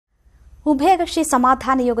ഉഭയകക്ഷി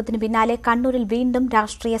സമാധാന യോഗത്തിന് പിന്നാലെ കണ്ണൂരിൽ വീണ്ടും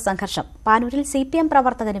രാഷ്ട്രീയ സംഘർഷം. പാനൂരിൽ CPM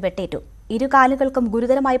പ്രവർത്തകന് വെട്ടേറ്റു. ഇരുകാലുകൾക്കും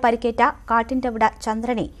ഗുരുതരമായി പരിക്കേറ്റ കാട്ടിന്റെവിട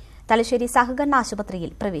ചന്ദ്രനെ തലശ്ശേരി സഹകരണ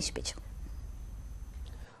ആശുപത്രിയിൽ പ്രവേശിപ്പിച്ചു.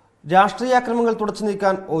 രാഷ്ട്രീയ അക്രമങ്ങൾ തുടച്ചു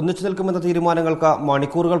നീക്കാൻ ഒന്നിച്ചു നിൽക്കുമെന്ന തീരുമാനങ്ങൾക്ക്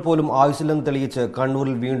മണിക്കൂറുകൾ പോലും ആയുസില്ലെന്ന് തെളിയിച്ച്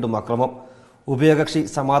കണ്ണൂരിൽ വീണ്ടും അക്രമം. ഉഭയകക്ഷി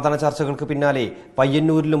സമാധാന ചർച്ചകൾക്ക് പിന്നാലെ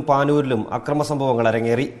പയ്യന്നൂരിലും പാനൂരിലും അക്രമ സംഭവങ്ങൾ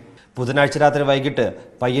അരങ്ങേറി. ബുധനാഴ്ച രാത്രി വൈകിട്ട്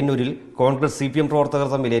പയ്യന്നൂരിൽ കോൺഗ്രസ് CPM പ്രവർത്തകർ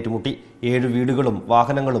തമ്മിൽ ഏറ്റുമുട്ടി. 7 വീടുകളും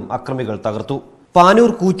വാഹനങ്ങളും അക്രമികൾ തകർത്തു.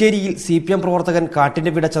 പാനൂർ കൂറ്റേരിയിൽ CPM പ്രവർത്തകൻ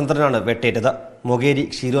കാട്ടിന്റെവിട ചന്ദ്രനാണ് വെട്ടേറ്റത്. മൊകേരി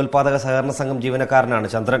ക്ഷീരോത്പാദക സഹകരണ സംഘം ജീവനക്കാരനാണ്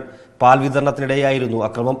ചന്ദ്രൻ. പാൽ വിതരണത്തിനിടെയായിരുന്നു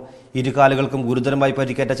അക്രമം. ഇരുകാലുകൾക്കും ഗുരുതരമായി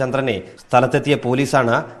പരിക്കേറ്റ ചന്ദ്രനെ സ്ഥലത്തെത്തിയ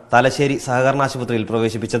പോലീസാണ് തലശ്ശേരി സഹകരണ ആശുപത്രിയിൽ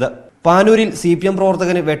പ്രവേശിപ്പിച്ചത്. പാനൂരിൽ CPM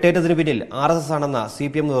പ്രവർത്തകന് വെട്ടേറ്റതിനു പിന്നിൽ RSS ആണെന്ന്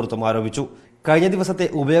CPM നേതൃത്വം ആരോപിച്ചു. കഴിഞ്ഞ ദിവസത്തെ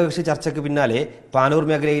ഉഭയകക്ഷി ചർച്ചയ്ക്ക് പിന്നാലെ പാനൂർ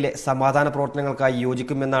മേഖലയിലെ സമാധാന പ്രവർത്തനങ്ങൾക്കായി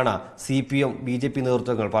യോജിക്കുമെന്നാണ് CPIM-BJP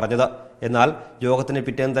നേതൃത്വങ്ങൾ പറഞ്ഞത്. എന്നാൽ യോഗത്തിന്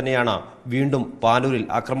പിറ്റേന്ന് തന്നെയാണ് വീണ്ടും പാനൂരിൽ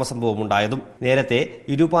അക്രമ സംഭവമുണ്ടായതും. നേരത്തെ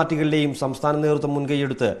ഇരു പാർട്ടികളുടെയും സംസ്ഥാന നേതൃത്വം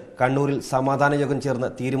മുൻകൈയെടുത്ത് കണ്ണൂരിൽ സമാധാന യോഗം ചേർന്ന്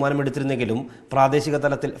തീരുമാനമെടുത്തിരുന്നെങ്കിലും പ്രാദേശിക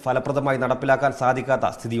തലത്തിൽ ഫലപ്രദമായി നടപ്പിലാക്കാൻ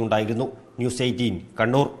സാധിക്കാത്ത സ്ഥിതിയുണ്ടായിരുന്നു. ന്യൂസ് 18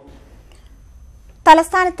 കണ്ണൂർ.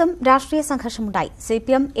 തലസ്ഥാനത്തും രാഷ്ട്രീയ സംഘർഷമുണ്ടായി.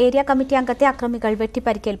 CPM ഏരിയ കമ്മിറ്റി അംഗത്തെ അക്രമികൾ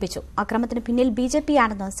വെട്ടിപ്പരിക്കേൽപ്പിച്ചു. അക്രമത്തിന് പിന്നിൽ BJP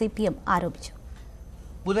ആണെന്ന് CPM ആരോപിച്ചു.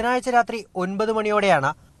 ബുധനാഴ്ച രാത്രി 9 മണിയോടെയാണ്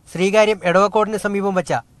ശ്രീകാര്യം എടവക്കോടിന് സമീപം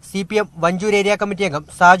വച്ച CPM വഞ്ചൂർ ഏരിയ കമ്മിറ്റി അംഗം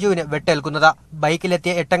സാജുവിന് വെട്ടേൽക്കുന്നത്.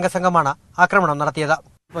 ബൈക്കിലെത്തിയ 8 അംഗ സംഘമാണ് ആക്രമണം നടത്തിയത്.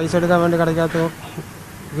 പൈസ എടുക്കാൻ വേണ്ടി കടയ്ക്കകത്ത്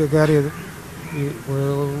കയറിയത്. ഈ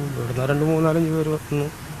 2-3-4 പേര് വന്നു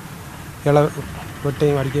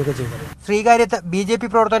വെട്ടുകയും അടിക്കുകയൊക്കെ ചെയ്തു. ശ്രീകാര്യത്ത് BJP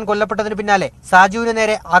പ്രവർത്തകൻ കൊല്ലപ്പെട്ടതിന് പിന്നാലെ സാജുവിന്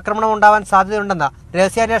നേരെ ആക്രമണം ഉണ്ടാവാൻ സാധ്യതയുണ്ടെന്ന്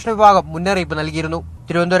രഹസ്യാന്വേഷണ വിഭാഗം മുന്നറിയിപ്പ് നൽകിയിരുന്നു.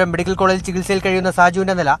 തിരുവനന്തപുരം മെഡിക്കൽ കോളേജിൽ ചികിത്സയിൽ കഴിയുന്ന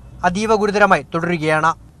സാജുവിന്റെ നില അതീവ ഗുരുതരമായി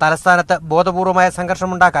തുടരുകയാണ്. തലസ്ഥാനത്ത് ബോധപൂർവമായ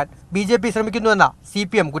സംഘർഷമുണ്ടാക്കാൻ BJP ശ്രമിക്കുന്നുവെന്ന്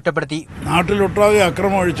CPM കുറ്റപ്പെടുത്തി. നാട്ടിലൊട്ടാകെ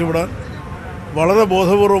അക്രമം അഴിച്ചുവിടാൻ വളരെ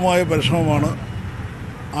ബോധപൂർവമായ പരിശ്രമമാണ്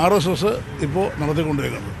RSS ഇപ്പോൾ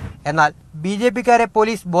നടത്തിക്കൊണ്ടിരിക്കുന്നത്. എന്നാൽ BJPക്കാരെ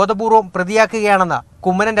പോലീസ് ബോധപൂർവം പ്രതിയാക്കുകയാണെന്ന്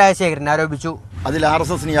കുമ്മനം രാജശേഖരൻ ആരോപിച്ചു. അതിൽ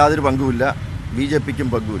RSSന് യാതൊരു പങ്കുമില്ല, BJPക്കും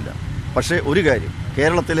പങ്കുമില്ല. പക്ഷേ ഒരു കാര്യം,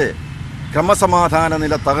 കേരളത്തിലെ ക്രമസമാധാന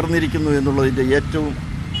നില തകർന്നിരിക്കുന്നു എന്നുള്ളതിൻ്റെ ഏറ്റവും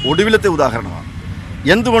ഒടുവിലത്തെ ഉദാഹരണമാണ്.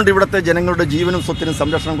 എന്തുകൊണ്ട് ഇവിടുത്തെ ജനങ്ങളുടെ ജീവനും സ്വത്തിനും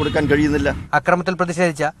സംരക്ഷണം കൊടുക്കാൻ കഴിയുന്നില്ല? അക്രമത്തിൽ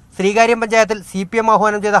പ്രതിഷേധിച്ച് ശ്രീകാര്യം പഞ്ചായത്തിൽ CPM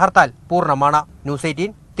ആഹ്വാനം ചെയ്ത ഹർത്താൽ പൂർണ്ണമാണ്. ന്യൂസ്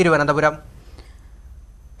 18 തിരുവനന്തപുരം.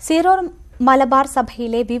 സീറോ മലബാർ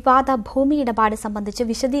സഭയിലെ വിവാദ ഭൂമി ഇടപാട് സംബന്ധിച്ച്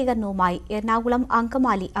വിശദീകരണവുമായി എറണാകുളം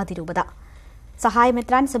അങ്കമാലി അതിരൂപത.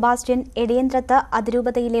 സഹായമെത്രാൻ സെബാസ്റ്റ്യൻ എടിയന്ത്രത്ത്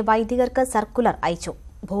അതിരൂപതയിലെ വൈദികർക്ക് സർക്കുലർ അയച്ചു.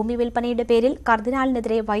 ഭൂമി വിൽപ്പനയുടെ പേരിൽ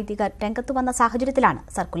കർദിനാളിനെതിരെ വൈദികർ രംഗത്തുവന്ന സാഹചര്യത്തിലാണ്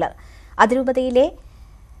സർക്കുലർ. അതിരൂപതയിലെ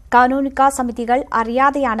കാനോനിക്ക സമിതികൾ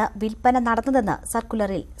അറിയാതെയാണ് വിൽപ്പന നടന്നതെന്ന്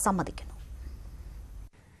സർക്കുലറിൽ സമ്മതിക്കുന്നു.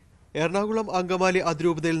 എറണാകുളം അങ്കമാലി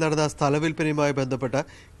അതിരൂപതയിൽ നടന്ന സ്ഥലവിൽപ്പനയുമായി ബന്ധപ്പെട്ട്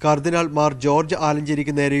കർദിനാൾ മാർ ജോർജ്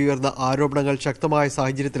ആലഞ്ചേരിക്ക് നേരെ ഉയർന്ന ആരോപണങ്ങൾ ശക്തമായ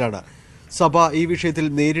സാഹചര്യത്തിലാണ് സഭ ഈ വിഷയത്തിൽ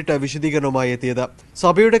നേരിട്ട് വിശദീകരണവുമായി എത്തിയത്.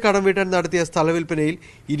 സഭയുടെ കടം വീട്ടാൻ നടത്തിയ സ്ഥലവിൽപ്പനയിൽ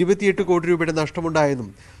 28 കോടി രൂപയുടെ നഷ്ടമുണ്ടായെന്നും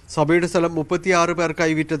സഭയുടെ സ്ഥലം 36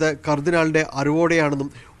 പേർക്കായി വിറ്റത് കർദിനാളിന്റെ അറിവോടെയാണെന്നും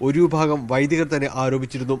ഒരു വിഭാഗം വൈദികർ തന്നെ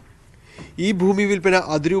ആരോപിച്ചിരുന്നു. ഈ ഭൂമി വിൽപ്പന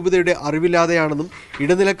അതിരൂപതയുടെ അറിവില്ലാതെയാണെന്നും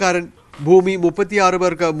ഇടനിലക്കാരൻ ഭൂമി 36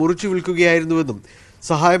 പേർക്ക് മുറിച്ചു വിൽക്കുകയായിരുന്നുവെന്നും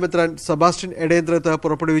സഹായമെത്രാൻ സെബാസ്റ്റ്യൻ എടയന്ത്രത്ത്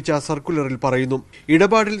പുറപ്പെടുവിച്ച സർക്കുലറിൽ പറയുന്നു.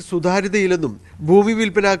 ഇടപാടിൽ സുതാര്യതയില്ലെന്നും ഭൂമി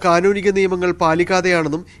വിൽപ്പന കാനൂനിക നിയമങ്ങൾ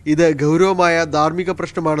പാലിക്കാതെയാണെന്നും ഇത് ഗൗരവമായ ധാർമ്മിക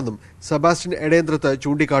പ്രശ്നമാണെന്നും സെബാസ്റ്റ്യൻ എടയന്ത്രത്ത്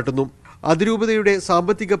ചൂണ്ടിക്കാട്ടുന്നു. അതിരൂപതയുടെ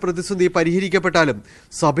സാമ്പത്തിക പ്രതിസന്ധി പരിഹരിക്കപ്പെട്ടാലും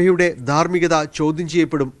സഭയുടെ ധാർമ്മികത ചോദ്യം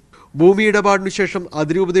ചെയ്യപ്പെടും. ഭൂമി ഇടപാടിനു ശേഷം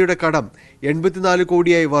അതിരൂപതയുടെ കടം 84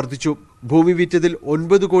 കോടിയായി വർദ്ധിച്ചു. ഭൂമി വിറ്റതിൽ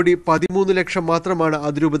 9 കോടി 13 ലക്ഷം മാത്രമാണ്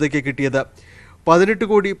അതിരൂപതയ്ക്ക് കിട്ടിയത്. 18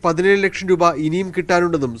 കോടി 17 ലക്ഷം രൂപ ഇനിയും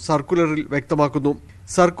കിട്ടാനുണ്ടെന്നും സർക്കുലറിൽ വ്യക്തമാക്കുന്നു.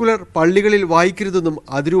 സർക്കുലർ പള്ളികളിൽ വായിക്കരുതെന്നും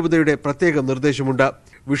അതിരൂപതയുടെ പ്രത്യേക നിർദ്ദേശമുണ്ട്.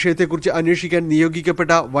 വിഷയത്തെക്കുറിച്ച് അന്വേഷിക്കാൻ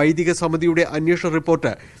നിയോഗിക്കപ്പെട്ട വൈദിക സമിതിയുടെ അന്വേഷണ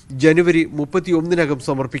റിപ്പോർട്ട് ജനുവരി 31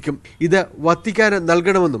 സമർപ്പിക്കും. ഇത് വത്തിക്കാന്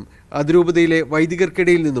നൽകണമെന്നും അതിരൂപതയിലെ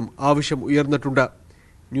വൈദികർക്കിടയിൽ നിന്നും ആവശ്യം ഉയർന്നിട്ടുണ്ട്.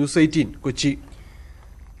 ന്യൂസ് 18 കൊച്ചി.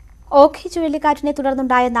 ഓഖി ചുഴലിക്കാറ്റിനെ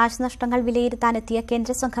തുടർന്നുണ്ടായ നാശനഷ്ടങ്ങൾ വിലയിരുത്താനെത്തിയ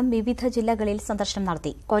കേന്ദ്ര സംഘം വിവിധ ജില്ലകളിൽ സന്ദർശനം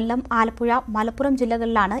നടത്തി. കൊല്ലം, ആലപ്പുഴ, മലപ്പുറം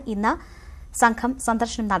ജില്ലകളിലാണ് ഇന്ന് സംഘം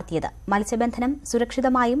സന്ദർശനം നടത്തിയത്. മത്സ്യബന്ധനം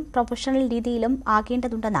സുരക്ഷിതമായും പ്രൊഫഷണൽ രീതിയിലും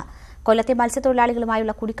ആകേണ്ടതുണ്ടെന്ന് കൊല്ലത്തെ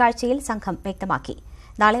മത്സ്യത്തൊഴിലാളികളുമായുള്ള കൂടിക്കാഴ്ചയിൽ സംഘം വ്യക്തമാക്കി.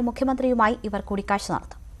 നാളെ മുഖ്യമന്ത്രിയുമായി ഇവർ കൂടിക്കാഴ്ച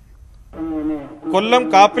നടത്തും. കൊല്ലം,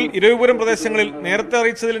 കാപ്പിൽ, ഇരവിപുരം പ്രദേശങ്ങളിൽ നേരത്തെ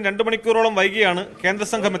അറിയിച്ചതിലും 2 മണിക്കൂറോളം വൈകിയാണ് കേന്ദ്ര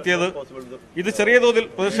സംഘം എത്തിയത്. ഇത് ചെറിയ തോതിൽ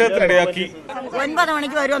പ്രതിഷേധത്തിനിടയാക്കി. 9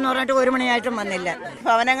 മണിക്ക് വരുമെന്ന് പറഞ്ഞിട്ട് 1 മണിയായിട്ടും വന്നില്ല.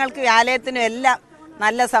 ഭവനങ്ങൾക്ക്, ആലയത്തിനും എല്ലാം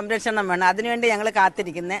നല്ല സംരക്ഷണം വേണം. അതിനുവേണ്ടി ഞങ്ങൾ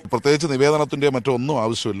കാത്തിരിക്കുന്നത്. പ്രത്യേകിച്ച് നിവേദനത്തിന്റെ മറ്റൊന്നും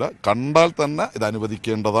ആവശ്യമില്ല, കണ്ടാൽ തന്നെ ഇത്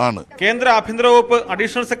അനുവദിക്കേണ്ടതാണ്. കേന്ദ്ര ആഭ്യന്തര വകുപ്പ്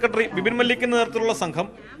അഡീഷണൽ സെക്രട്ടറി ബിപിൻ മല്ലിക്കിന്റെ നേതൃത്വത്തിലുള്ള സംഘം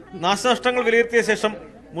നാശനഷ്ടങ്ങൾ വിലയിരുത്തിയ ശേഷം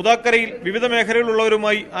മുതാക്കരയിൽ വിവിധ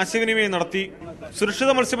മേഖലയിലുള്ളവരുമായി ആശയവിനിമയം നടത്തി.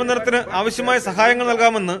 സുരക്ഷിത മത്സ്യബന്ധനത്തിന് ആവശ്യമായ സഹായങ്ങൾ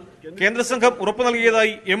നൽകാമെന്ന് കേന്ദ്ര സംഘം ഉറപ്പു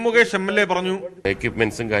നൽകിയതായി എം മുകേഷ് MLA പറഞ്ഞു.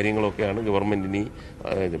 എക്യുപ്മെന്റ്സും കാര്യങ്ങളൊക്കെയാണ് ഗവൺമെന്റിന്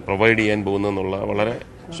പ്രൊവൈഡ് ചെയ്യാൻ പോകുന്നതെന്നുള്ള വളരെ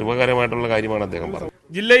ശുഭകരമായിട്ടുള്ള കാര്യമാണ് അദ്ദേഹം പറഞ്ഞത്.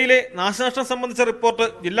 ജില്ലയിലെ നാശനഷ്ടം സംബന്ധിച്ച റിപ്പോർട്ട്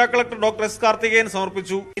ജില്ലാ കളക്ടർ ഡോക്ടർ S. കാർത്തികേയൻ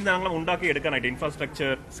സമർപ്പിച്ചു. ഞങ്ങൾ ഉണ്ടാക്കിയെടുക്കാനായിട്ട്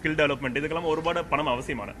ഇൻഫ്രാസ്ട്രക്ചർ, സ്കിൽ ഡെവലപ്മെന്റ് ഇതെല്ലാം ഒരുപാട് പണം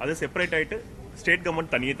ആവശ്യമാണ്. അത് സെപ്പറേറ്റ് ആയിട്ട് സ്റ്റേറ്റ്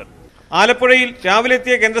ഗവൺമെന്റ് തനിയെ തരും. ആലപ്പുഴയിൽ രാവിലെ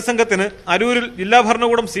എത്തിയ കേന്ദ്ര സംഘത്തിന് അരൂരിൽ ജില്ലാ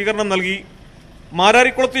ഭരണകൂടം സ്വീകരണം നൽകി.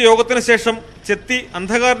 മാരാരിക്കുളത്ത് യോഗത്തിന് ശേഷം ചെത്തി,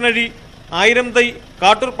 അന്ധകാരനഴി, ആയിരം തൈ,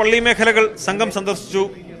 കാട്ടൂർ പള്ളി മേഖലകൾ സംഘം സന്ദർശിച്ചു.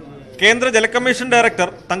 കേന്ദ്ര ജലകമ്മീഷൻ ഡയറക്ടർ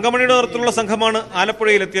തങ്കമണിയുടെ നേതൃത്വത്തിലുള്ള സംഘമാണ്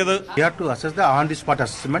ആലപ്പുഴയിലെത്തിയത്.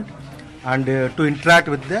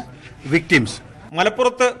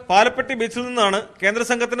 മലപ്പുറത്ത് പാലപ്പെട്ടി ബീച്ചിൽ നിന്നാണ് കേന്ദ്ര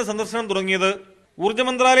സംഘത്തിന്റെ സന്ദർശനം തുടങ്ങിയത്. ഊർജ്ജ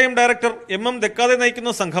മന്ത്രാലയം ഡയറക്ടർ MM ദക്കാതെ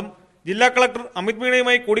നയിക്കുന്ന സംഘം ജില്ലാ കളക്ടർ അമിത്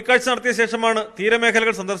മീണയുമായി കൂടിക്കാഴ്ച നടത്തിയ ശേഷമാണ്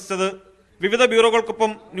തീരമേഖലകൾ സന്ദർശിച്ചത്. വിവിധ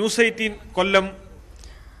ബ്യൂറോകൾക്കൊപ്പം ന്യൂസ് 18 കൊല്ലം.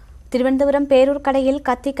 തിരുവനന്തപുരം പേരൂർക്കടയിൽ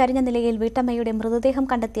കത്തിക്കരിഞ്ഞ നിലയിൽ വീട്ടമ്മയുടെ മൃതദേഹം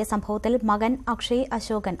കണ്ടെത്തിയ സംഭവത്തിൽ മകൻ അക്ഷയ്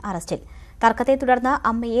അശോകൻ അറസ്റ്റിൽ. തർക്കത്തെ തുടർന്ന്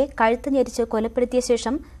അമ്മയെ കഴുത്ത് ഞെരിച്ച് കൊലപ്പെടുത്തിയ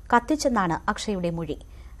ശേഷം കത്തിച്ചെന്നാണ് അക്ഷയുടെ മൊഴി.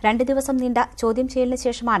 2 ദിവസം നീണ്ട ചോദ്യം ചെയ്യലിന്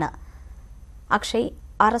ശേഷമാണ് അക്ഷയ്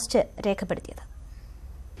അറസ്റ്റ് രേഖപ്പെടുത്തിയത്.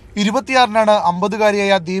 26-നാണ്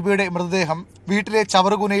 50-കാരിയായ ദീപയുടെ മൃതദേഹം വീട്ടിലെ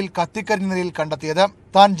ചവറുകുനയിൽ കത്തിക്കരിഞ്ഞ നിലയിൽ കണ്ടെത്തിയത്.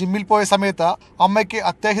 താൻ ജിമ്മിൽ പോയ സമയത്ത് അമ്മയ്ക്ക്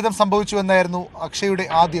അത്യാഹിതം സംഭവിച്ചുവെന്നായിരുന്നു അക്ഷയുടെ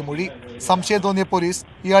ആദ്യ മൊഴി. സംശയം തോന്നിയ പോലീസ്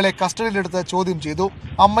ഇയാളെ കസ്റ്റഡിയിലെടുത്ത് ചോദ്യം ചെയ്തു.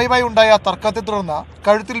 അമ്മയുമായി ഉണ്ടായ തർക്കത്തെ തുടർന്ന്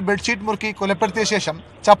കഴുത്തിൽ ബെഡ്ഷീറ്റ് മുറുക്കി കൊലപ്പെടുത്തിയ ശേഷം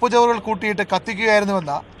ചപ്പുചവറുകൾ കൂട്ടിയിട്ട്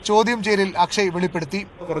കത്തിക്കുകയായിരുന്നുവെന്ന് ചോദ്യം ചെയ്യലിൽ അക്ഷയ് വെളിപ്പെടുത്തി.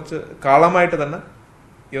 കുറച്ച് കാലമായിട്ട് തന്നെ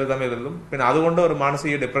പിന്നെ അതുകൊണ്ട് ഒരു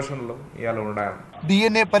മാനസിക ഡിപ്രഷനിലും ഇയാൾ ഉണ്ടായിരുന്നു.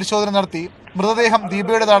 DNA പരിശോധന നടത്തി മൃതദേഹം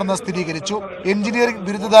ദീപയുടേതാണെന്ന് സ്ഥിരീകരിച്ചു. എഞ്ചിനീയറിംഗ്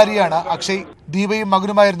ബിരുദധാരിയാണ് അക്ഷയ്. ദീപയും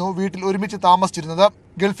മകനുമായിരുന്നു വീട്ടിൽ ഒരുമിച്ച് താമസിച്ചിരുന്നത്.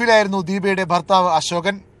 ഗൾഫിലായിരുന്നു ദീപയുടെ ഭർത്താവ്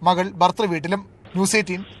അശോകൻ. മകൾ ഭർത്തൃവീട്ടിലും. ന്യൂസ്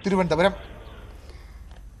 18 തിരുവനന്തപുരം.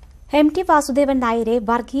 MT വാസുദേവൻ നായരെ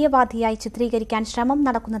വർഗീയവാദിയായി ചിത്രീകരിക്കാൻ ശ്രമം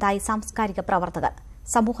നടക്കുന്നതായി സാംസ്കാരിക പ്രവർത്തകർ.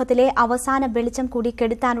 സമൂഹത്തിലെ അവസാന വെളിച്ചം കൂടി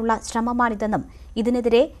കെടുത്താനുള്ള ശ്രമമാണിതെന്നും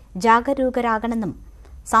ഇതിനെതിരെ ജാഗരൂകരാകണമെന്നും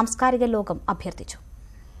സാംസ്കാരിക ലോകം അഭ്യർത്ഥിച്ചു.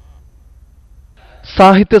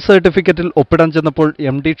 സാഹിത്യ സർട്ടിഫിക്കറ്റിൽ ഒപ്പിടാൻ ചെന്നപ്പോൾ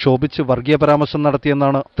MD ക്ഷോഭിച്ച് വർഗീയ പരാമർശം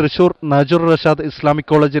നടത്തിയെന്നാണ് തൃശൂർ നജുർ റഷാദ് ഇസ്ലാമിക്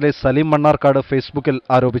കോളേജിലെ സലീം മണ്ണാർക്കാട് ഫേസ്ബുക്കിൽ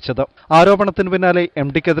ആരോപിച്ചത്. ആരോപണത്തിന് പിന്നാലെ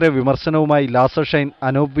MDക്കെതിരെ വിമർശനവുമായി ലാസർ ഷൈൻ,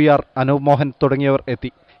 അനൂപ് VR, അനൂപ് മോഹൻ തുടങ്ങിയവർ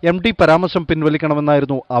എത്തി. MD പരാമർശം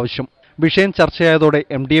പിൻവലിക്കണമെന്നായിരുന്നു ആവശ്യം. വിഷയം ചർച്ചയായതോടെ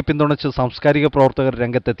MDയെ പിന്തുണച്ച് സാംസ്കാരിക പ്രവർത്തകർ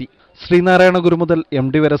രംഗത്തെത്തി. ശ്രീനാരായണ ഗുരു മുതൽ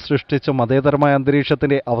MD വരെ സൃഷ്ടിച്ച മതേതരമായ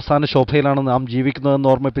അന്തരീക്ഷത്തിന്റെ അവസാന ശോഭയിലാണ് നാം ജീവിക്കുന്നതെന്ന്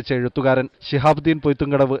ഓർമ്മിപ്പിച്ച എഴുത്തുകാരൻ ശിഹാബുദ്ദീൻ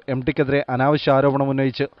പൊയ്ത്തുംകടവ് MDക്കെതിരെ അനാവശ്യ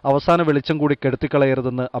ആരോപണമുന്നയിച്ച് അവസാന വെളിച്ചം കൂടി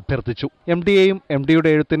കെടുത്തിക്കളയരുതെന്ന് അഭ്യർത്ഥിച്ചു. MDയെയും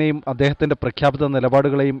MDയുടെ എഴുത്തിനെയും അദ്ദേഹത്തിന്റെ പ്രഖ്യാപിത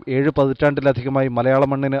നിലപാടുകളെയും 7 പതിറ്റാണ്ടിലധികമായി മലയാള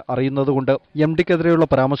മണ്ണിന് അറിയുന്നതുകൊണ്ട് MDക്കെതിരെയുള്ള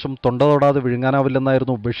പരാമർശം തൊണ്ടതൊടാതെ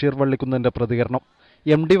വിഴുങ്ങാനാവില്ലെന്നായിരുന്നു ബഷീർ വള്ളിക്കുന്നിന്റെ പ്രതികരണം.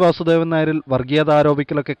 MD വാസുദേവൻ നായരിൽ വർഗീയത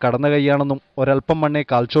ആരോപിക്കലൊക്കെ കടന്ന കൈയാണെന്നും ഒരൽപ്പം മണ്ണേ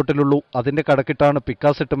കാൽച്ചോട്ടിലുള്ളൂ, അതിന്റെ കടക്കിട്ടാണ്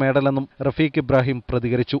പിക്കാസിട്ട് മേടലെന്നും റഫീഖ് ഇബ്രാഹിം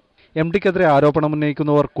പ്രതികരിച്ചു. MDക്കെതിരെ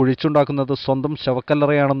ആരോപണമുന്നയിക്കുന്നവർ കുഴിച്ചുണ്ടാക്കുന്നത് സ്വന്തം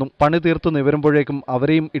ശവക്കല്ലറയാണെന്നും പണി തീർത്തു നിവരുമ്പോഴേക്കും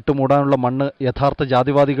അവരെയും ഇട്ടുമൂടാനുള്ള മണ്ണ് യഥാർത്ഥ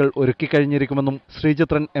ജാതിവാദികൾ ഒരുക്കിക്കഴിഞ്ഞിരിക്കുമെന്നും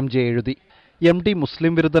ശ്രീചിത്രൻ MJ എഴുതി. MD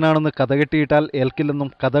മുസ്ലിം വിരുദ്ധനാണെന്ന് കഥകെട്ടിയിട്ടാൽ ഏൽക്കില്ലെന്നും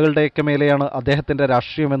കഥകളുടെയൊക്കെ മേലെയാണ് അദ്ദേഹത്തിന്റെ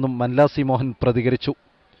രാഷ്ട്രീയമെന്നും മൻല സി മോഹൻ പ്രതികരിച്ചു.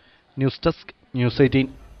 News desk news 18.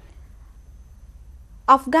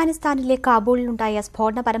 അഫ്ഗാനിസ്ഥാനിലെ കാബൂളിലുണ്ടായ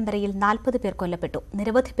സ്ഫോടന പരമ്പരയിൽ 40 പേർ കൊല്ലപ്പെട്ടു.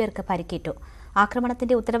 നിരവധി പേർക്ക് പരിക്കേറ്റു.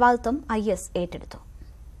 ആക്രമണത്തിന്റെ ഉത്തരവാദിത്വം IS ഏറ്റെടുത്തു.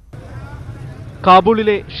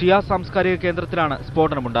 കാബൂളിലെ ഷിയ സാംസ്കാരിക കേന്ദ്രത്തിലാണ്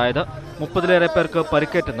സ്ഫോടനമുണ്ടായത്. 30-ലേറെ പേർക്ക്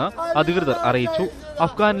പരിക്കേറ്റെന്ന് അധികൃതർ അറിയിച്ചു.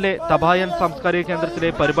 അഫ്ഗാനിലെ തബായൻ സാംസ്കാരിക കേന്ദ്രത്തിലെ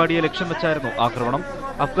പരിപാടിയെ ലക്ഷ്യം വെച്ചായിരുന്നു ആക്രമണം.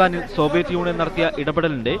 അഫ്ഗാനിൽ സോവിയറ്റ് യൂണിയൻ നടത്തിയ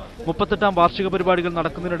ഇടപെടലിന്റെ 38ാം വാർഷിക പരിപാടികൾ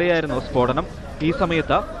നടക്കുന്നതിനിടെയായിരുന്നു സ്ഫോടനം. ഈ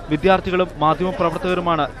സമയത്ത് വിദ്യാർത്ഥികളും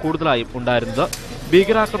മാധ്യമപ്രവർത്തകരുമാണ് കൂടുതലായും ഉണ്ടായിരുന്നത്.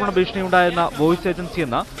 ഭീകരാക്രമണ ഭീഷണിയുണ്ടായിരുന്ന വോയിസ് ഏജൻസി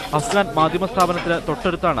എന്ന അഫ്ഗാൻ മാധ്യമ സ്ഥാപനത്തിന്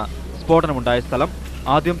തൊട്ടടുത്താണ് സ്ഫോടനമുണ്ടായ സ്ഥലം.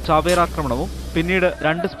 ആദ്യം ചാവേർ ആക്രമണവും പിന്നീട്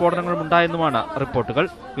 2 സ്ഫോടനങ്ങളും ഉണ്ടായെന്നുമാണ് റിപ്പോർട്ടുകൾ.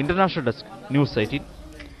 International desk news 18.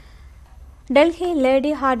 Delhi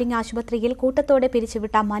lady Hardinge ആശുപത്രിയിൽ കൂട്ടത്തോടെ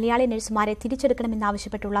പിരിച്ചുവിട്ട മലയാളി നഴ്സുമാരെ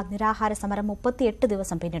തിരിച്ചെടുക്കണമെന്നാവശ്യപ്പെട്ടുള്ള നിരാഹാര സമരം 38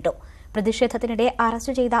 ദിവസം പിന്നിട്ടു. പ്രതിഷേധത്തിനിടെ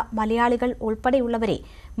അറസ്റ്റ് ചെയ്ത മലയാളികൾ ഉൾപ്പെടെയുള്ളവരെ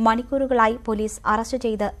മണിക്കൂറുകളായി പോലീസ് അറസ്റ്റ്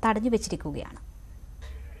ചെയ്ത് തടഞ്ഞുവച്ചിരിക്കുകയാണ്.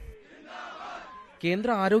 കേന്ദ്ര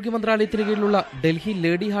ആരോഗ്യ മന്ത്രാലയത്തിന് കീഴിലുള്ള ഡൽഹി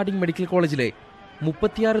ലേഡി ഹാർഡിംഗ് മെഡിക്കൽ കോളേജിലെ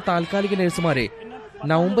 36 താൽക്കാലിക നഴ്സുമാരെ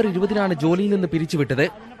നവംബർ 20-നാണ് ജോലിയിൽ നിന്ന് പിരിച്ചുവിട്ടത്.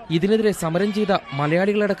 ഇതിനെതിരെ സമരം ചെയ്ത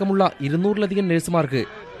മലയാളികളടക്കമുള്ള 200-ലധികം നഴ്സുമാർക്ക്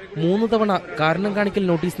 3 തവണ കാരണം കാണിക്കൽ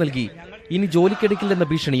നോട്ടീസ് നൽകി ഇനി ജോലിക്കെടുക്കില്ലെന്ന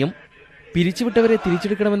ഭീഷണിയും. പിരിച്ചുവിട്ടവരെ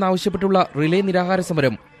തിരിച്ചെടുക്കണമെന്നാവശ്യപ്പെട്ടുള്ള റിലേ നിരാഹാര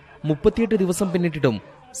സമരം 38 ദിവസം പിന്നിട്ടിട്ടും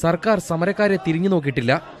സർക്കാർ സമരക്കാരെ തിരിഞ്ഞു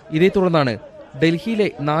നോക്കിയിട്ടില്ല. ഇതേ തുടർന്നാണ് ഡൽഹിയിലെ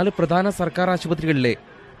 4 പ്രധാന സർക്കാർ ആശുപത്രികളിലെ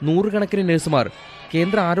 100 കണക്കിന് നഴ്സുമാർ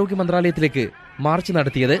കേന്ദ്ര ആരോഗ്യ മന്ത്രാലയത്തിലേക്ക് മാർച്ച്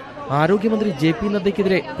നടത്തിയത്. ആരോഗ്യമന്ത്രി JP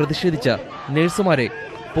നദ്ദയ്ക്കെതിരെ പ്രതിഷേധിച്ച നഴ്സുമാരെ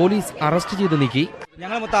പോലീസ് അറസ്റ്റ് ചെയ്ത് നീക്കി.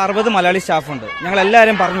 ഞങ്ങൾ മൊത്തം 60 മലയാളി സ്റ്റാഫുണ്ട്. ഞങ്ങൾ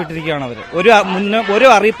എല്ലാവരും പറഞ്ഞു വിട്ടിരിക്കുകയാണ്. അവർ ഒരു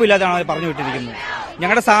അറിയിപ്പില്ലാതാണ് അവർ പറഞ്ഞു വിട്ടിരിക്കുന്നത്.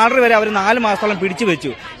 ഞങ്ങളുടെ സാലറി വരെ അവർ 4 മാസത്തോളം പിടിച്ചു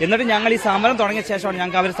വെച്ചു. എന്നിട്ട് ഞങ്ങൾ ഈ സമരം തുടങ്ങിയ ശേഷമാണ്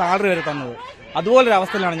ഞങ്ങൾക്ക് അവർ സാലറി വരെ തന്നത്. അതുപോലൊരു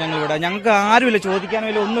അവസ്ഥയിലാണ് ഞങ്ങൾ ഇവിടെ. ഞങ്ങൾക്ക് ആരുമില്ല, ചോദിക്കാനോ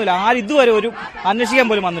ഇല്ല, ഒന്നുമില്ല. ആരും ഇതുവരെ ഒരു അന്വേഷിക്കാൻ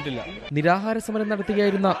പോലും വന്നിട്ടില്ല. നിരാഹാര സമരം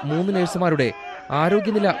നടത്തുകയായിരുന്ന 3 നഴ്സുമാരുടെ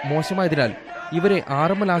ആരോഗ്യനില മോശമായതിനാൽ ഇവരെ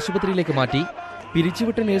ആറമ്മൽ ആശുപത്രിയിലേക്ക് മാറ്റി.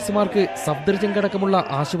 പിരിച്ചുവിട്ട നഴ്സുമാർക്ക് സഫ്ദർജംഗ് അടക്കമുള്ള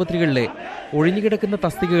ആശുപത്രികളിലെ ഒഴിഞ്ഞുകിടക്കുന്ന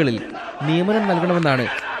തസ്തികകളിൽ നിയമനം നൽകണമെന്നാണ്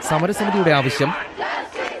സമരസമിതിയുടെ ആവശ്യം.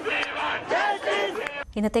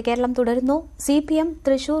 ഇന്നത്തെ കേരളം തുടരുന്നു. CPM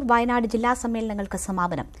തൃശൂർ വയനാട് ജില്ലാ സമ്മേളനങ്ങൾക്ക്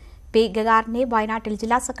സമാപനം. പി ഗഗാറിനെ വയനാട്ടിൽ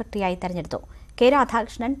ജില്ലാ സെക്രട്ടറിയായി തെരഞ്ഞെടുത്തു. കെ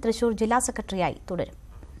രാധാകൃഷ്ണൻ തൃശൂർ ജില്ലാ സെക്രട്ടറിയായി തുടരും.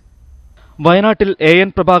 വയനാട്ടിൽ AN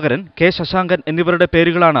പ്രഭാകരൻ, കെ ശശാങ്കൻ എന്നിവരുടെ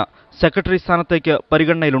പേരുകളാണ് സെക്രട്ടറി സ്ഥാനത്തേക്ക്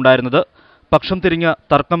പരിഗണനയിലുണ്ടായിരുന്നത്. പക്ഷം തിരിഞ്ഞ്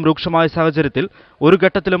തർക്കം രൂക്ഷമായ സാഹചര്യത്തിൽ ഒരു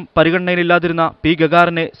ഘട്ടത്തിലും പരിഗണനയിലില്ലാതിരുന്ന പി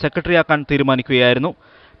ഗഗാറിനെ സെക്രട്ടറിയാക്കാൻ തീരുമാനിക്കുകയായിരുന്നു.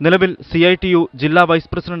 നിലവിൽ CITU ജില്ലാ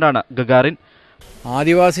വൈസ് പ്രസിഡന്റാണ് ഗഗാറിൻ.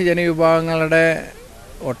 ആദിവാസി ജനവിഭാഗങ്ങളുടെ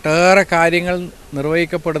ഒട്ടേറെ കാര്യങ്ങൾ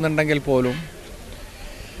നിർവഹിക്കപ്പെടുന്നുണ്ടെങ്കിൽ പോലും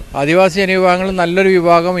ആദിവാസി ജനവിഭാഗങ്ങളിൽ നല്ലൊരു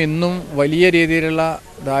വിഭാഗം ഇന്നും വലിയ രീതിയിലുള്ള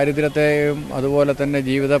ദാരിദ്ര്യത്തെയും അതുപോലെ തന്നെ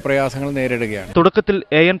ജീവിത പ്രയാസങ്ങൾ നേരിടുകയാണ്. തുടക്കത്തിൽ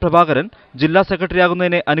AN പ്രഭാകരൻ ജില്ലാ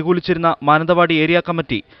സെക്രട്ടറിയാകുന്നതിനെ അനുകൂലിച്ചിരുന്ന മാനന്തവാടി ഏരിയ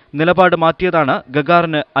കമ്മിറ്റി നിലപാട് മാറ്റിയതാണ്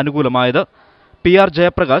Gagarin അനുകൂലമായത്. PR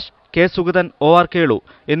Jayaprakash, K Sugathan, OR Kelu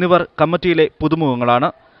എന്നിവർ കമ്മിറ്റിയിലെ പുതുമുഖങ്ങളാണ്.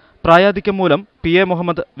 പ്രായാധിക്യം മൂലം PA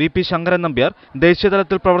മുഹമ്മദ്, VP ശങ്കരൻ നമ്പ്യാർ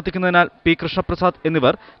ദേശീയതലത്തിൽ പ്രവർത്തിക്കുന്നതിനാൽ P കൃഷ്ണപ്രസാദ്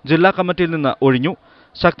എന്നിവർ ജില്ലാ കമ്മിറ്റിയിൽ നിന്ന് ഒഴിഞ്ഞു.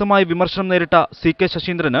 ശക്തമായ വിമർശനം നേരിട്ട CK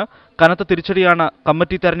ശശീന്ദ്രന് കനത്ത തിരിച്ചടിയാണ്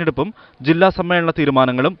കമ്മിറ്റി തെരഞ്ഞെടുപ്പും ജില്ലാ സമ്മേളന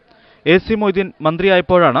തീരുമാനങ്ങളും. AC മൊയ്തീൻ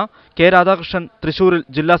മന്ത്രിയായപ്പോഴാണ് K രാധാകൃഷ്ണൻ തൃശൂരിൽ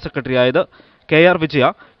ജില്ലാ സെക്രട്ടറിയായത്. KR വിജയ,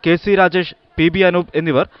 KC രാജേഷ്, PB അനൂപ്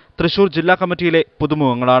എന്നിവർ തൃശൂർ ജില്ലാ കമ്മിറ്റിയിലെ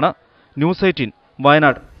പുതുമുഖങ്ങളാണ്. ന്യൂസ് 18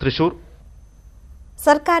 വയനാട്, തൃശൂർ.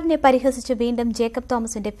 സർക്കാരിനെ പരിഹസിച്ച് വീണ്ടും ജേക്കബ്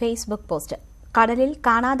തോമസിന്റെ ഫേസ്ബുക്ക് പോസ്റ്റ്. കടലിൽ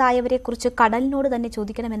കാണാതായവരെക്കുറിച്ച് കടലിനോട് തന്നെ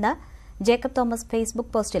ചോദിക്കണമെന്ന് ജേക്കബ് തോമസ്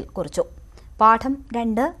ഫേസ്ബുക്ക് പോസ്റ്റിൽ കുറിച്ചു. പാഠം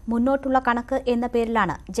 2 മുന്നോട്ടുള്ള കണക്ക് എന്ന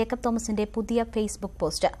പേരിലാണ് ജേക്കബ് തോമസിന്റെ പുതിയ ഫേസ്ബുക്ക്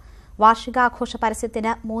പോസ്റ്റ്. വാർഷികാഘോഷ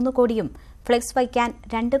പരസ്യത്തിന് 3 കോടിയും ഫ്ലെക്സ് വയ്ക്കാൻ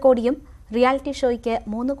 2 കോടിയും റിയാലിറ്റി ഷോയ്ക്ക്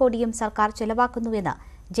 3 കോടിയും സർക്കാർ ചെലവാക്കുന്നുവെന്ന്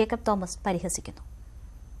ജേക്കബ് തോമസ് പരിഹസിക്കുന്നു.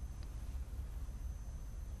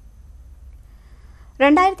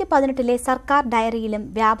 2018 സർക്കാർ ഡയറിയിലും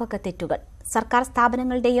വ്യാപക തെറ്റുകൾ. സർക്കാർ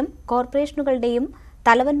സ്ഥാപനങ്ങളുടെയും കോർപ്പറേഷനുകളുടെയും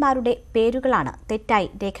തലവന്മാരുടെ പേരുകളാണ് തെറ്റായി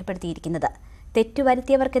രേഖപ്പെടുത്തിയിരിക്കുന്നത്.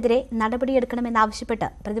 തെറ്റുവരുത്തിയവർക്കെതിരെ നടപടിയെടുക്കണമെന്നാവശ്യപ്പെട്ട്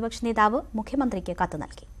പ്രതിപക്ഷ നേതാവ് മുഖ്യമന്ത്രിക്ക് കത്ത്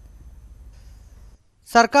നൽകി.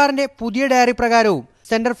 സർക്കാരിന്റെ പുതിയ diary പ്രകാരവും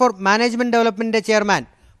centre for management ഡെവലപ്മെന്റിന്റെ chairman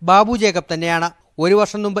Babu Jacob തന്നെയാണ്. 1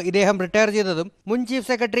 വർഷം മുമ്പ് ഇദ്ദേഹം റിട്ടയർ ചെയ്തതും മുൻ chief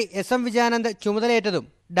secretary SM Vijayanand ചുമതലയേറ്റതും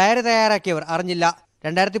diary തയ്യാറാക്കിയവർ അറിഞ്ഞില്ല.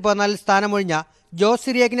 2014 സ്ഥാനമൊഴിഞ്ഞ ജോസ്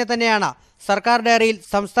സിറിയക്കിനെ തന്നെയാണ് സർക്കാർ ഡയറിയിൽ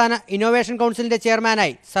സംസ്ഥാന ഇന്നോവേഷൻ കൌൺസിലിന്റെ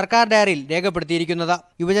ചെയർമാനായി സർക്കാർ ഡയറിയിൽ രേഖപ്പെടുത്തിയിരിക്കുന്നത്.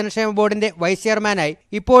 യുവജനക്ഷേമ ബോർഡിന്റെ വൈസ് ചെയർമാനായി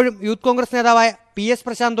ഇപ്പോഴും യൂത്ത് കോൺഗ്രസ് നേതാവായ PS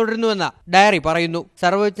പ്രശാന്ത് തുടരുന്നുവെന്ന് ഡയറി പറയുന്നു.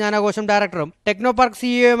 സർവ്വവിജ്ഞാനകോശം ഡയറക്ടറും ടെക്നോ പാർക്ക്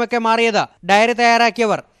CEOയുമൊക്കെ മാറിയത് ഡയറി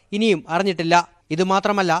തയ്യാറാക്കിയവർ ഇനിയും അറിഞ്ഞിട്ടില്ല.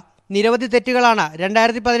 ഇതുമാത്രമല്ല, നിരവധി തെറ്റുകളാണ്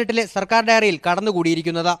 2018 സർക്കാർ ഡയറിയിൽ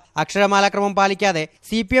കടന്നുകൂടിയിരിക്കുന്നത്. അക്ഷരമാലാക്രമം പാലിക്കാതെ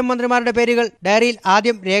CPM മന്ത്രിമാരുടെ പേരുകൾ ഡയറിയിൽ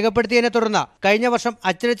ആദ്യം രേഖപ്പെടുത്തിയതിനെ തുടർന്ന് കഴിഞ്ഞ വർഷം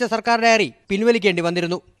അച്ചടിച്ച സർക്കാർ ഡയറി പിൻവലിക്കേണ്ടി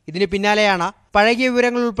വന്നിരുന്നു. ഇതിന് പിന്നാലെയാണ് പഴകിയ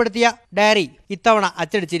വിവരങ്ങൾ ഉൾപ്പെടുത്തിയ ഡയറി ഇത്തവണ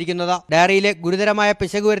അച്ചടിച്ചിരിക്കുന്നത്. ഡയറിയിലെ ഗുരുതരമായ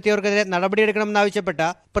പിശക് വരുത്തിയവർക്കെതിരെ നടപടിയെടുക്കണമെന്നാവശ്യപ്പെട്ട്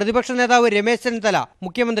പ്രതിപക്ഷ നേതാവ് രമേശ് ചെന്നിത്തല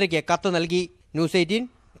മുഖ്യമന്ത്രിക്ക് കത്ത് നൽകി. ന്യൂസ് 18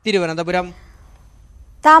 തിരുവനന്തപുരം.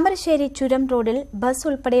 താമരശ്ശേരി ചുരം റോഡിൽ ബസ്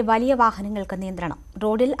ഉൾപ്പെടെ വലിയ വാഹനങ്ങൾക്ക് നിയന്ത്രണം.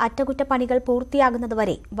 റോഡിൽ അറ്റകുറ്റപ്പണികൾ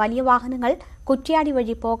പൂർത്തിയാകുന്നതുവരെ വലിയ വാഹനങ്ങൾ കുറ്റ്യാടി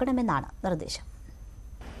വഴി പോകണമെന്നാണ് നിർദ്ദേശം.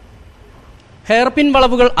 ഹെയർപിൻ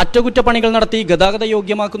വളവുകൾ അറ്റകുറ്റപ്പണികൾ നടത്തി ഗതാഗത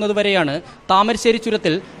യോഗ്യമാക്കുന്നതുവരെയാണ് താമരശ്ശേരി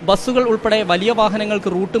ചുരത്തിൽ ബസ്സുകൾ ഉൾപ്പെടെ വലിയ വാഹനങ്ങൾക്ക്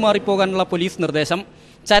റൂട്ട് മാറിപ്പോകാനുള്ള പോലീസ് നിർദ്ദേശം.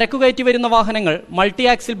 ചരക്കു കയറ്റി വരുന്ന വാഹനങ്ങൾ, മൾട്ടി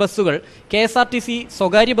ആക്സിൽ ബസ്സുകൾ, KSRTC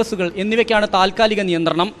സ്വകാര്യ ബസ്സുകൾ എന്നിവയ്ക്കാണ് താൽക്കാലിക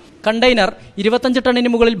നിയന്ത്രണം. കണ്ടെയ്നർ, 25 ടണ്ണിന്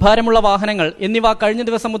മുകളിൽ ഭാരമുള്ള വാഹനങ്ങൾ എന്നിവ കഴിഞ്ഞ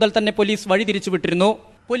ദിവസം മുതൽ തന്നെ പോലീസ് വഴിതിരിച്ചുവിട്ടിരുന്നു.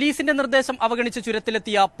 പോലീസിന്റെ നിർദ്ദേശം അവഗണിച്ച്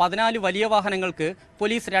ചുരത്തിലെത്തിയ 14 വലിയ വാഹനങ്ങൾക്ക്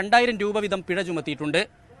പോലീസ് 2000 രൂപ വീതം പിഴ ചുമത്തിയിട്ടുണ്ട്.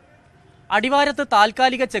 അടിവാരത്ത്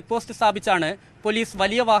താൽക്കാലിക ചെക്ക് പോസ്റ്റ് സ്ഥാപിച്ചാണ് പോലീസ്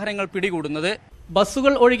വലിയ വാഹനങ്ങൾ പിടികൂടുന്നത്.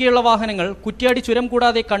 ബസ്സുകൾ ഒഴികെയുള്ള വാഹനങ്ങൾ കുറ്റ്യാടി ചുരം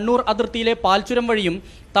കൂടാതെ കണ്ണൂർ അതിർത്തിയിലെ പാൽച്ചുരം വഴിയും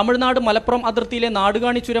തമിഴ്നാട് മലപ്പുറം അതിർത്തിയിലെ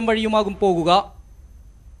നാടുകാണി ചുരം വഴിയുമാകും പോകുക.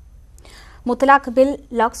 മുത്തലാഖ് ബിൽ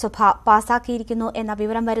ലോക്സഭ പാസാക്കിയിരിക്കുന്നു എന്ന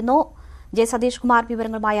വിവരം വരുന്നു. ജെ സതീഷ് കുമാർ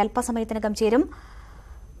വിവരങ്ങളുമായി അല്പസമയത്തിനകം ചേരും.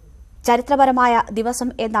 ചരിത്രപരമായ ദിവസം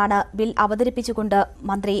എന്നാണ് ബിൽ അവതരിപ്പിച്ചുകൊണ്ട്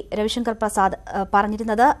മന്ത്രി രവിശങ്കർ പ്രസാദ്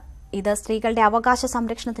പറഞ്ഞിരുന്നത്. ഇത് സ്ത്രീകളുടെ അവകാശ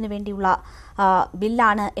സംരക്ഷണത്തിന് വേണ്ടിയുള്ള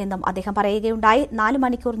ബില്ലാണ് എന്നും അദ്ദേഹം പറയുകയുണ്ടായി. 4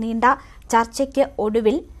 മണിക്കൂർ നീണ്ട ചർച്ചയ്ക്ക്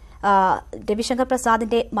ഒടുവിൽ രവിശങ്കർ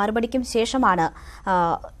പ്രസാദിന്റെ മറുപടിക്കും ശേഷമാണ്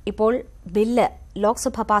ഇപ്പോൾ ബില്ല്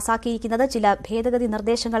ലോക്സഭ പാസാക്കിയിരിക്കുന്നത്. ചില ഭേദഗതി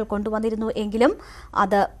നിർദ്ദേശങ്ങൾ കൊണ്ടുവന്നിരുന്നു എങ്കിലും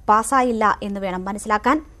അത് പാസായില്ല എന്ന് വേണം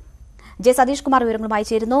മനസ്സിലാക്കാൻ. ജെ സതീഷ് കുമാർ വിവരങ്ങളുമായി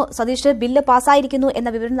ചേരുന്നു. സതീഷ്, ബില്ല് പാസായിരിക്കുന്നു എന്ന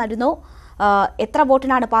വിവരം നൽകുന്നു. എത്ര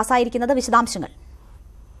വോട്ടിനാണ് പാസായിരിക്കുന്നത്? വിശദാംശങ്ങൾ.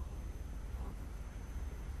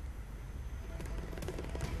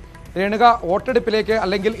 രേണുക, വോട്ടെടുപ്പിലേക്ക്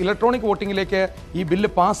അല്ലെങ്കിൽ ഇലക്ട്രോണിക് വോട്ടിംഗിലേക്ക് ഈ ബില്ല്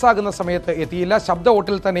പാസ്സാകുന്ന സമയത്ത് എത്തിയില്ല. ശബ്ദ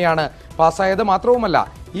വോട്ടിൽ തന്നെയാണ് പാസ്സായത്. മാത്രവുമല്ല,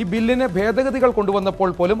 ഈ ബില്ലിന് ഭേദഗതികൾ കൊണ്ടുവന്നപ്പോൾ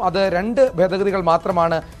പോലും അത് 2 ഭേദഗതികൾ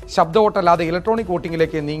മാത്രമാണ് ശബ്ദ വോട്ടല്ലാതെ ഇലക്ട്രോണിക്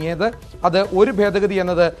വോട്ടിംഗിലേക്ക് നീങ്ങിയത്. അത് ഒരു ഭേദഗതി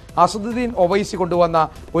എന്നത് അസദുദ്ദീൻ ഒവൈസി കൊണ്ടുവന്ന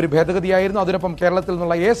ഒരു ഭേദഗതിയായിരുന്നു. അതിനൊപ്പം കേരളത്തിൽ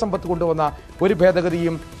നിന്നുള്ള സമ്പത്ത് കൊണ്ടുവന്ന ഒരു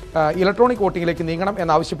ഭേദഗതിയും ഇലക്ട്രോണിക് വോട്ടിംഗിലേക്ക് നീങ്ങണം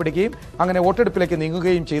എന്നാവശ്യപ്പെടുകയും അങ്ങനെ വോട്ടെടുപ്പിലേക്ക്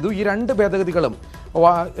നീങ്ങുകയും ചെയ്തു. ഈ 2 ഭേദഗതികളും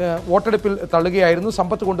വോട്ടെടുപ്പിൽ തള്ളുകയായിരുന്നു.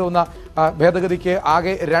 സമ്പത്ത് കൊണ്ടുവന്ന ഭേദഗതിക്ക്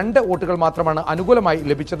ആകെ 2 വോട്ടുകൾ മാത്രമാണ് അനുകൂലമായി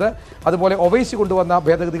ലഭിച്ചത്. അതുപോലെ ഒവൈസി കൊണ്ടുവന്ന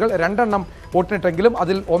ഭേദഗതികൾ 2 എണ്ണം വോട്ടിനിട്ടെങ്കിലും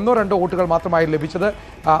അതിൽ 1-2 വോട്ടുകൾ മാത്രമായി ലഭിച്ചത്.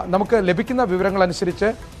 നമുക്ക് ലഭിക്കുന്ന വിവരങ്ങൾ അനുസരിച്ച്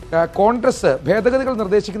കോൺഗ്രസ് ഭേദഗതികൾ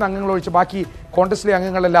നിർദ്ദേശിക്കുന്ന അംഗങ്ങൾ ഒഴിച്ച് ബാക്കി കോൺഗ്രസിലെ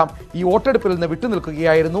അംഗങ്ങളെല്ലാം ഈ വോട്ടെടുപ്പിൽ നിന്ന്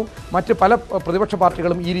വിട്ടുനിൽക്കുകയായിരുന്നു. മറ്റ് പല പ്രതിപക്ഷ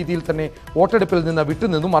പാർട്ടികളും ഈ രീതിയിൽ തന്നെ വോട്ടെടുപ്പിൽ നിന്ന്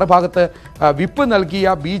വിട്ടുനിന്നു. മറുഭാഗത്ത് വിപ്പ്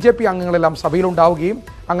നൽകിയ BJP അംഗങ്ങളെല്ലാം സഭയിലുണ്ടാവുകയും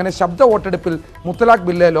അങ്ങനെ ശബ്ദ വോട്ടെടുപ്പിൽ മുത്തലാഖ്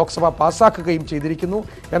ബില്ല് ലോക്സഭ പാസ്സാക്കുകയും ചെയ്തിരിക്കുന്നു.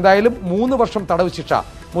 എന്തായാലും 3 വർഷം തടവ് ശിക്ഷ.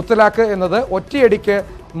 മുത്തലാഖ് എന്നത് ഒറ്റയടിക്ക്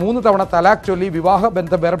 3 തവണ തലാഖ് ചൊല്ലി വിവാഹ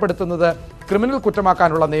ബന്ധം ഏർപ്പെടുത്തുന്നത് ക്രിമിനൽ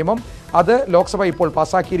കുറ്റമാക്കാനുള്ള നിയമം, അത് ലോക്സഭ ഇപ്പോൾ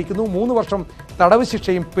പാസ്സാക്കിയിരിക്കുന്നു. 3 വർഷം തടവ്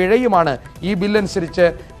ശിക്ഷയും പിഴയുമാണ് ഈ ബില്ലനുസരിച്ച്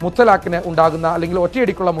മുത്തലാഖിന് ഉണ്ടാകുന്ന അല്ലെങ്കിൽ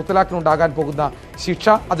ഒറ്റയടിക്കുള്ള മുത്തലാഖിന് ഉണ്ടാകാൻ പോകുന്ന ശിക്ഷ.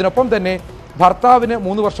 അതിനൊപ്പം തന്നെ ഭർത്താവിന്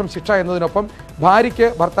 3 വർഷം ശിക്ഷ എന്നതിനൊപ്പം ഭാര്യയ്ക്ക്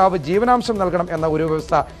ഭർത്താവ് ജീവനാംശം നൽകണം എന്ന ഒരു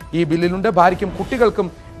വ്യവസ്ഥ ഈ ബില്ലിലുണ്ട്. ഭാര്യയ്ക്കും കുട്ടികൾക്കും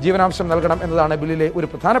ജീവനാംശം നൽകണം എന്നതാണ് ബില്ലിലെ ഒരു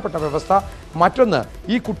പ്രധാനപ്പെട്ട വ്യവസ്ഥ. മറ്റൊന്ന്,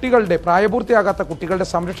 ഈ കുട്ടികളുടെ പ്രായപൂർത്തിയാകാത്ത കുട്ടികളുടെ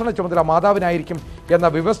സംരക്ഷണ ചുമതല മാതാവിനായിരിക്കും എന്ന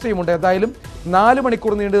വ്യവസ്ഥയുമുണ്ട്. എന്തായാലും 4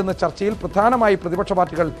 മണിക്കൂർ നീണ്ടുനിന്ന ചർച്ചയിൽ പ്രധാനമായി പ്രതിപക്ഷ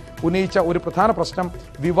പാർട്ടികൾ ഉന്നയിച്ച ഒരു പ്രധാന പ്രശ്നം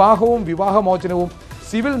വിവാഹവും വിവാഹമോചനവും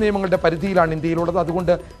സിവിൽ നിയമങ്ങളുടെ പരിധിയിലാണ് ഇന്ത്യയിലുള്ളത്.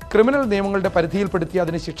 അതുകൊണ്ട് ക്രിമിനൽ നിയമങ്ങളുടെ പരിധിയിൽപ്പെടുത്തി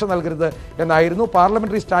അതിന് ശിക്ഷ നൽകരുത് എന്നായിരുന്നു.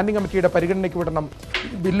 പാർലമെന്ററി സ്റ്റാൻഡിംഗ് കമ്മിറ്റിയുടെ പരിഗണനയ്ക്ക് വിടണം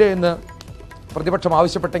ബില്ല് എന്ന് പ്രതിപക്ഷം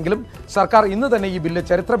ആവശ്യപ്പെട്ടെങ്കിലും സർക്കാർ ഇന്ന് തന്നെ ഈ ബില്ല്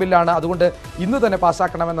ചരിത്ര ബില്ലാണ്, അതുകൊണ്ട് ഇന്ന് തന്നെ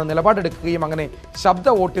പാസ്സാക്കണമെന്ന നിലപാടെടുക്കുകയും അങ്ങനെ ശബ്ദ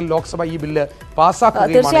വോട്ടിൽ ലോക്സഭ ഈ ബില്ല്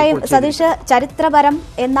പാസ്സാക്കുകയും. തീർച്ചയായും സതീഷ്, ചരിത്രപരം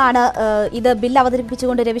എന്നാണ് ഇത് ബില്ല്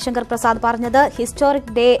അവതരിപ്പിച്ചുകൊണ്ട് രവിശങ്കർ പ്രസാദ് പറഞ്ഞത്.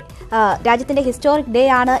 ഹിസ്റ്റോറിക് ഡേ, രാജ്യത്തിന്റെ ഹിസ്റ്റോറിക് ഡേ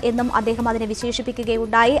ആണ് എന്നും അദ്ദേഹം അതിനെ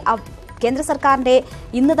വിശേഷിപ്പിക്കുകയുണ്ടായി. കേന്ദ്ര സർക്കാരിന്റെ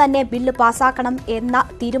ഇന്ന് തന്നെ ബില്ല് പാസ്സാക്കണം എന്ന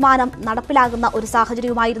തീരുമാനം നടപ്പിലാകുന്ന ഒരു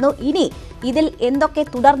സാഹചര്യവുമായിരുന്നു. ഇനി ഇതിൽ എന്തൊക്കെ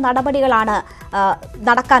തുടർ നടപടികളാണ്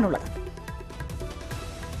നടക്കാനുള്ളത്?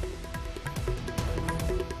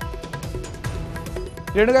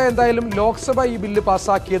 രേണുക, എന്തായാലും ലോക്സഭ ഈ ബില്ല്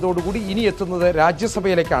പാസ്സാക്കിയതോടുകൂടി ഇനി എത്തുന്നത്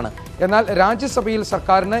രാജ്യസഭയിലേക്കാണ്. എന്നാൽ രാജ്യസഭയിൽ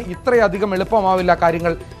സർക്കാരിന് ഇത്രയധികം എളുപ്പമാവില്ല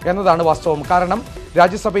കാര്യങ്ങൾ എന്നതാണ് വാസ്തവം. കാരണം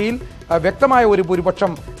രാജ്യസഭയിൽ വ്യക്തമായ ഒരു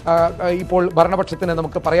ഭൂരിപക്ഷം ഇപ്പോൾ ഭരണപക്ഷത്തിന്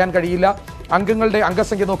നമുക്ക് പറയാൻ കഴിയില്ല. അംഗങ്ങളുടെ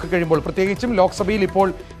അംഗസംഖ്യ നോക്കിക്കഴിയുമ്പോൾ, പ്രത്യേകിച്ചും ലോക്സഭയിൽ ഇപ്പോൾ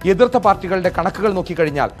എതിർത്ത പാർട്ടികളുടെ കണക്കുകൾ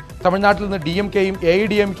നോക്കിക്കഴിഞ്ഞാൽ തമിഴ്നാട്ടിൽ നിന്ന് DMKയും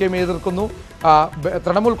AIDMKയും എതിർക്കുന്നു,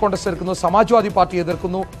 തൃണമൂൽ കോൺഗ്രസ് എതിർക്കുന്നു, സമാജ്വാദി പാർട്ടി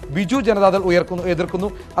എതിർക്കുന്നു, ബിജു ജനതാദൾ എതിർക്കുന്നു.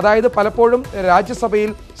 അതായത് പലപ്പോഴും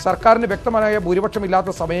രാജ്യസഭയിൽ സർക്കാരിന് വ്യക്തമായ ഭൂരിപക്ഷമില്ലാത്ത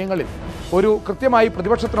സമയങ്ങളിൽ ഒരു കൃത്യമായി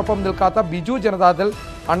പ്രതിപക്ഷത്തിനൊപ്പം നിൽക്കാത്ത ബിജു ജനതാദൾ,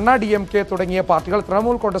 അണ്ണാ DMK തുടങ്ങിയ പാർട്ടികൾ,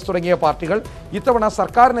 തൃണമൂൽ കോൺഗ്രസ് തുടങ്ങിയ പാർട്ടികൾ ഇത്തവണ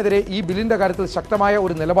സർക്കാരിനെതിരെ ഈ ബില്ലിന്റെ കാര്യത്തിൽ ശക്തമായ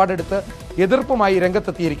ഒരു നിലപാടെടുത്ത് എതിർപ്പുമായി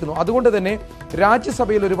രംഗത്തെത്തിയിരിക്കുന്നു. അതുകൊണ്ട് തന്നെ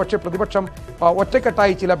രാജ്യസഭയിൽ ഒരുപക്ഷെ പ്രതിപക്ഷം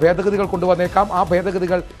ഒറ്റക്കെട്ടായി ചില ഭേദഗതികൾ കൊണ്ടുവന്നേക്കാം. ആ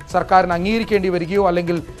ഭേദഗതികൾ സർക്കാരിന് അംഗീകരിക്കേണ്ടി വരികയോ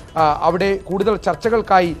അല്ലെങ്കിൽ അവിടെ കൂടുതൽ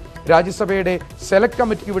ചർച്ചകൾക്കായി രാജ്യസഭയുടെ സെലക്ട്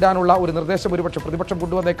കമ്മിറ്റിക്ക് വിടാനുള്ള ഒരു നിർദ്ദേശം ഒരുപക്ഷെ പ്രതിപക്ഷം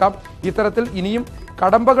കൊണ്ടുവന്നേക്കാം. ഇത്തരത്തിൽ ഇനിയും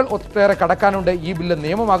കടമ്പകൾ ഒട്ടേറെ കടക്കാനുണ്ട് ഈ ബില്ല്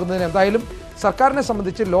നിയമമാകുന്നതിന്. എന്തായാലും സർക്കാരിനെ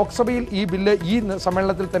സംബന്ധിച്ച് ലോക്സഭയിൽ ഈ ബില്ല് ഈ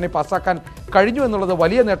സമ്മേളനത്തിൽ തന്നെ പാസ്സാക്കാൻ കഴിഞ്ഞു എന്നുള്ളത്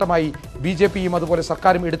വലിയ നേട്ടമായി BJPയും അതുപോലെ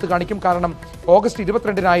സർക്കാരും എടുത്തു കാണിക്കും. കാരണം ഓഗസ്റ്റ്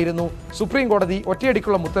 22-നായിരുന്നു സുപ്രീം കോടതി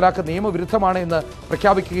ഒറ്റയടിക്കുള്ള മുത്തലാഖ് നിയമവിരുദ്ധമാണ് എന്ന്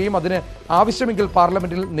പ്രഖ്യാപിക്കുകയും അതിന് ആവശ്യമെങ്കിൽ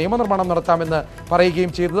പാർലമെന്റിൽ നിയമനിർമ്മാണം നടത്താമെന്ന്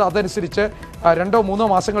പറയുകയും ചെയ്തത്. അതനുസരിച്ച് 2-3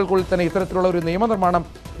 മാസങ്ങൾക്കുള്ളിൽ തന്നെ ഇത്തരത്തിലുള്ള ഒരു നിയമനിർമ്മാണം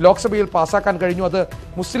ലോക്സഭയിൽ പാസ്സാക്കാൻ കഴിഞ്ഞു. അത്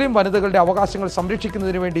മുസ്ലിം വനിതകളുടെ അവകാശങ്ങൾ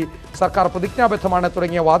സംരക്ഷിക്കുന്നതിന് വേണ്ടി സർക്കാർ പ്രതിജ്ഞാബദ്ധമാണ്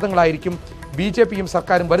തുടങ്ങിയ വാദങ്ങളായിരിക്കും BJPയും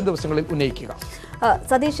സർക്കാരും വരും ദിവസങ്ങളിൽ ഉന്നയിക്കുക.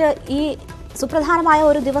 സതീഷ്, ഈ സുപ്രധാനമായ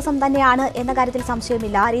ഒരു ദിവസം തന്നെയാണ് എന്ന കാര്യത്തിൽ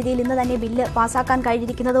സംശയമില്ല. ആ രീതിയിൽ ഇന്ന് തന്നെ ബില്ല് പാസ്സാക്കാൻ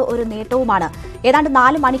കഴിഞ്ഞിരിക്കുന്നത് ഒരു നേട്ടവുമാണ്. ഏതാണ്ട്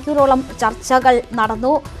 4 മണിക്കൂറോളം ചർച്ചകൾ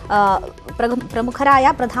നടന്നു.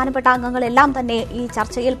 പ്രമുഖരായ പ്രധാനപ്പെട്ട അംഗങ്ങളെല്ലാം തന്നെ ഈ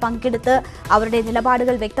ചർച്ചയിൽ പങ്കെടുത്ത് അവരുടെ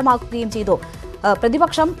നിലപാടുകൾ വ്യക്തമാക്കുകയും ചെയ്തു.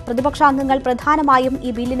 പ്രതിപക്ഷാംഗങ്ങൾ പ്രധാനമായും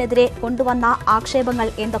ഈ ബില്ലിനെതിരെ കൊണ്ടുവന്ന ആക്ഷേപങ്ങൾ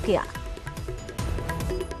എന്തൊക്കെയാണ്?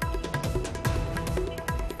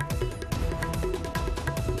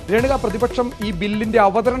 രേണുക, പ്രതിപക്ഷം ഈ ബില്ലിന്റെ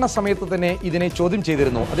അവതരണ സമയത്ത് തന്നെ ഇതിനെ ചോദ്യം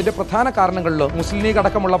ചെയ്തിരുന്നു. അതിന്റെ പ്രധാന കാരണങ്ങളിൽ മുസ്ലിം ലീഗ്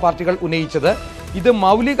അടക്കമുള്ള പാർട്ടികൾ ഉന്നയിച്ചത് ഇത്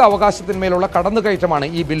മൗലിക അവകാശത്തിന്മേലുള്ള കടന്നുകയറ്റമാണ്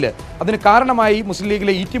ഈ ബില്ല്. അതിന് കാരണമായി മുസ്ലിം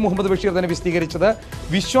ലീഗിലെ ഇ ടി മുഹമ്മദ് ബഷീർ തന്നെ വിശദീകരിച്ചത്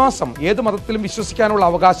വിശ്വാസം, ഏത് മതത്തിലും വിശ്വസിക്കാനുള്ള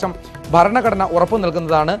അവകാശം ഭരണഘടന ഉറപ്പു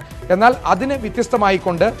നൽകുന്നതാണ്. എന്നാൽ അതിന്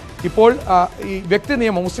വ്യത്യസ്തമായിക്കൊണ്ട് ഇപ്പോൾ ഈ വ്യക്തി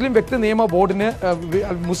നിയമം, മുസ്ലിം വ്യക്തി നിയമ ബോർഡിന്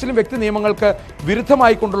മുസ്ലിം വ്യക്തി നിയമങ്ങൾക്ക്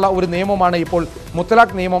വിരുദ്ധമായിക്കൊണ്ടുള്ള ഒരു നിയമമാണ് ഇപ്പോൾ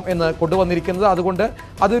മുത്തലാഖ് നിയമം എന്ന് കൊണ്ടുവന്നിരിക്കുന്നത്. അതുകൊണ്ട്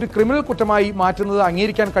അതൊരു ക്രിമിനൽ കുറ്റമായി മാറ്റുന്നത്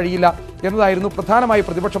അംഗീകരിക്കാൻ കഴിയില്ല എന്നതായിരുന്നു പ്രധാനമായി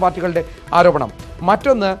പ്രതിപക്ഷ പാർട്ടികളുടെ ആരോപണം.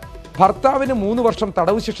 മറ്റൊന്ന്, ഭർത്താവിന് 3 വർഷം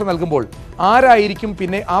തടവ് ശിക്ഷ നൽകുമ്പോൾ ആരായിരിക്കും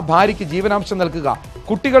പിന്നെ ആ ഭാര്യയ്ക്ക് ജീവനാംശം നൽകുക?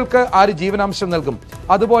 കുട്ടികൾക്ക് ആര് ജീവനാംശം നൽകും?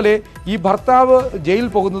 അതുപോലെ ഈ ഭർത്താവ് ജയിലിൽ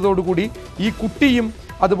പോകുന്നതോടുകൂടി ഈ കുട്ടിയും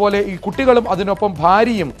അതുപോലെ ഈ കുട്ടികളും അതിനൊപ്പം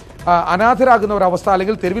ഭാര്യയും അനാഥരാകുന്ന ഒരവസ്ഥ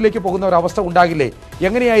അല്ലെങ്കിൽ തെരുവിലേക്ക് പോകുന്ന ഒരവസ്ഥ ഉണ്ടാകില്ലേ?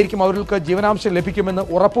 എങ്ങനെയായിരിക്കും അവർക്ക് ജീവനാംശം ലഭിക്കുമെന്ന്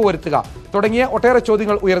ഉറപ്പുവരുത്തുക? തുടങ്ങിയ ഒട്ടേറെ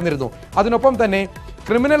ചോദ്യങ്ങൾ ഉയർന്നിരുന്നു. അതിനൊപ്പം തന്നെ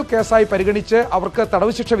ക്രിമിനൽ കേസായി പരിഗണിച്ച് അവർക്ക്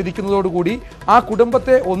തടവ് ശിക്ഷ വിധിക്കുന്നതോടുകൂടി ആ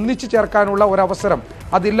കുടുംബത്തെ ഒന്നിച്ചു ചേർക്കാനുള്ള ഒരവസരം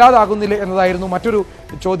അതില്ലാതാകുന്നില്ല എന്നതായിരുന്നു മറ്റൊരു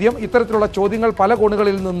ചോദ്യം. ഇത്തരത്തിലുള്ള ചോദ്യങ്ങൾ പല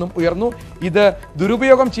കോണുകളിൽ നിന്നും ഉയർന്നു. ഇത്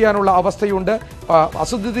ദുരുപയോഗം ചെയ്യാനുള്ള അവസ്ഥയുണ്ട്.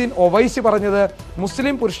 അസദുദ്ദീൻ ഒവൈസി പറഞ്ഞത്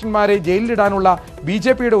മുസ്ലിം പുരുഷന്മാരെ ജയിലിലിടാനുള്ള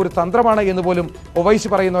BJPയുടെ ഒരു തന്ത്രമാണ് എന്ന് പോലും ഒവൈസി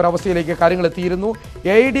പറയുന്ന ഒരവസ്ഥയിലേക്ക് കാര്യങ്ങൾ എത്തിയിരുന്നു.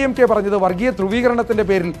 AIDMK പറഞ്ഞത് വർഗീയ ധ്രുവീകരണത്തിന്റെ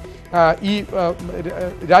പേരിൽ ഈ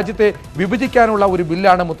രാജ്യത്തെ വിഭജിക്കാനുള്ള ഒരു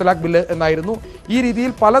ബില്ലാണ് മുത്തലാഖ് ബില്ല് എന്നായിരുന്നു. ഈ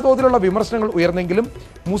രീതിയിൽ പല തോതിലുള്ള വിമർശനങ്ങൾ ഉയർന്നെങ്കിലും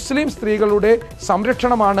മുസ്ലിം സ്ത്രീകളുടെ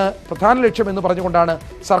സംരക്ഷണമാണ് പ്രധാന ലക്ഷ്യം എന്ന് പറഞ്ഞുകൊണ്ടാണ്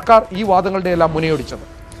സർക്കാർ ഈ വാദങ്ങളുടെ എല്ലാം മുനയൊടിച്ചത്.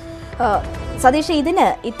 സതീഷ്, ഇതിന്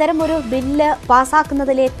ഇത്തരമൊരു ബില്ല്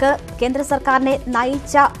പാസാക്കുന്നതിലേക്ക് കേന്ദ്ര സർക്കാരിനെ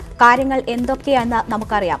നയിച്ച കാര്യങ്ങൾ എന്തൊക്കെയാണെന്ന്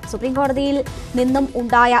നമുക്കറിയാം. സുപ്രീം കോടതിയിൽ നിന്നും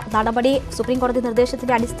ഉണ്ടായ നടപടി, സുപ്രീം കോടതി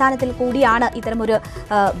നിർദ്ദേശത്തിന്റെ അടിസ്ഥാനത്തിൽ കൂടിയാണ് ഇത്തരമൊരു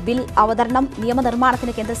ബിൽ അവതരണം,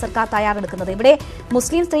 നിയമനിർമ്മാണത്തിന് കേന്ദ്ര സർക്കാർ തയ്യാറെടുക്കുന്നത്. ഇവിടെ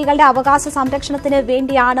മുസ്ലിം സ്ത്രീകളുടെ അവകാശ സംരക്ഷണത്തിന്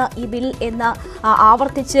വേണ്ടിയാണ് ഈ ബിൽ എന്ന്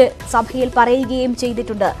ആവർത്തിച്ച് സഭയിൽ പറയുകയും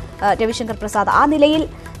ചെയ്തിട്ടുണ്ട് രവിശങ്കർ പ്രസാദ്. ആ നിലയിൽ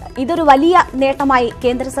ഇതൊരു വലിയ നേട്ടമായി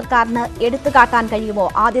കേന്ദ്ര സർക്കാരിന് എടുത്തു കാട്ടാൻ കഴിയുമോ?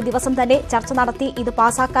 ആദ്യ ദിവസം തന്നെ ചർച്ച നടത്തി ഇത്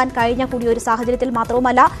പാസാക്കാൻ കഴിഞ്ഞ കൂടി ഒരു സാഹചര്യത്തിൽ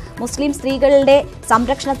മാത്രവുമല്ല മുസ്ലിം സ്ത്രീകളുടെ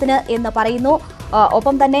സംരക്ഷണത്തിന് എന്ന് പറയുന്നു.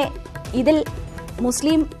 ഒപ്പം തന്നെ ഇതിൽ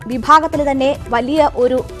മുസ്ലിം വിഭാഗത്തിൽ തന്നെ വലിയ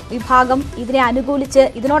ഒരു വിഭാഗം ഇതിനെ അനുകൂലിച്ച്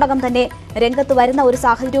ഇതിനോടകം തന്നെ രംഗത്ത് വരുന്ന ഒരു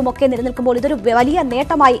സാഹചര്യവും ഒക്കെ നിലനിൽക്കുമ്പോൾ ഇതൊരു വലിയ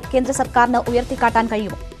നേട്ടമായി കേന്ദ്ര സർക്കാരിന് ഉയർത്തിക്കാട്ടാൻ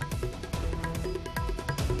കഴിയുമോ?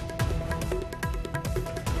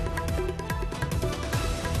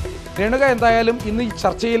 രേണുക, എന്തായാലും ഇന്ന് ഈ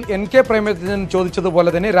ചർച്ചയിൽ NK പ്രേമചന്ദ്രൻ ചോദിച്ചതുപോലെ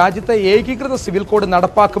തന്നെ രാജ്യത്തെ ഏകീകൃത സിവിൽ കോഡ്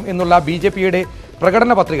നടപ്പാക്കും എന്നുള്ള BJPയുടെ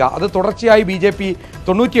പ്രകടന പത്രിക, അത് തുടർച്ചയായി BJP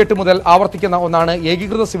 98 മുതൽ ആവർത്തിക്കുന്ന ഒന്നാണ്.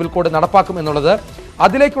 ഏകീകൃത സിവിൽ കോഡ് നടപ്പാക്കും എന്നുള്ളത്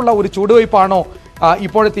അതിലേക്കുള്ള ഒരു ചുവടുവയ്പ്പാണോ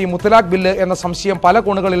ഇപ്പോഴത്തെ ഈ മുത്തലാഖ് ബില്ല് എന്ന സംശയം പല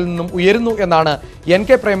കോണുകളിൽ നിന്നും ഉയരുന്നു എന്നാണ്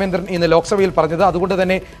NK പ്രേമേന്ദ്രൻ ഇന്ന് ലോക്സഭയിൽ പറഞ്ഞത്. അതുകൊണ്ട്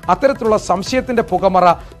തന്നെ അത്തരത്തിലുള്ള സംശയത്തിന്റെ പുകമറ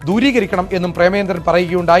ദൂരീകരിക്കണം എന്നും പ്രേമേന്ദ്രൻ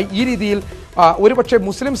പറയുകയുണ്ടായി. ഈ രീതിയിൽ ഒരുപക്ഷെ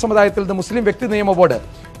മുസ്ലിം സമുദായത്തിൽ നിന്ന് മുസ്ലിം വ്യക്തി നിയമ ബോർഡ്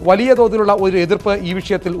വലിയ തോതിലുള്ള ഒരു എതിർപ്പ് ഈ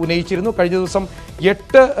വിഷയത്തിൽ ഉന്നയിച്ചിരുന്നു. കഴിഞ്ഞ ദിവസം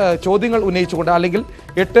 8 ചോദ്യങ്ങൾ ഉന്നയിച്ചുകൊണ്ട് അല്ലെങ്കിൽ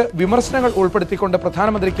 8 വിമർശനങ്ങൾ ഉൾപ്പെടുത്തിക്കൊണ്ട്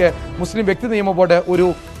പ്രധാനമന്ത്രിക്ക് മുസ്ലിം വ്യക്തി നിയമ ബോർഡ് ഒരു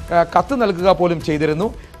കത്ത് നൽകുക പോലും ചെയ്തിരുന്നു.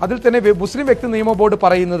 അതിൽ തന്നെ മുസ്ലിം വ്യക്തി നിയമ ബോർഡ്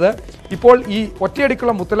പറയുന്നത് ഇപ്പോൾ ഈ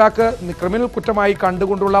ഒറ്റയടിക്കുള്ള മുത്തലാഖ് ക്രിമിനൽ കുറ്റമായി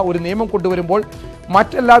കണ്ടുകൊണ്ടുള്ള ഒരു നിയമം കൊണ്ടുവരുമ്പോൾ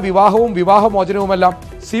മറ്റെല്ലാ വിവാഹവും വിവാഹമോചനവുമെല്ലാം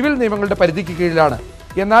സിവിൽ നിയമങ്ങളുടെ പരിധിക്ക് കീഴിലാണ്.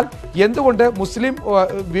 എന്നാൽ എന്തുകൊണ്ട് മുസ്ലിം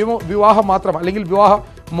വിവാഹം മാത്രം അല്ലെങ്കിൽ വിവാഹ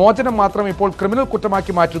മോചനം മാത്രം ഇപ്പോൾ ക്രിമിനൽ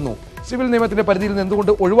കുറ്റമാക്കി മാറ്റുന്നു, സിവിൽ നിയമത്തിന്റെ പരിധിയിൽ നിന്ന്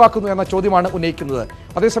എന്തുകൊണ്ട് ഒഴിവാക്കുന്നു എന്ന ചോദ്യമാണ് ഉന്നയിക്കുന്നത്.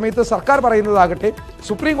 അതേസമയത്ത് സർക്കാർ പറയുന്നതാകട്ടെ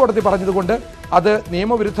സുപ്രീം കോടതി പറഞ്ഞതുകൊണ്ട് അത്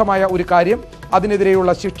നിയമവിരുദ്ധമായ ഒരു കാര്യം,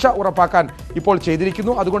 അതിനെതിരെയുള്ള ശിക്ഷ ഉറപ്പാക്കാൻ ഇപ്പോൾ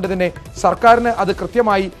ചെയ്തിരിക്കുന്നു. അതുകൊണ്ട് തന്നെ സർക്കാരിന് അത്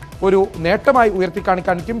കൃത്യമായി ഒരു നേട്ടമായി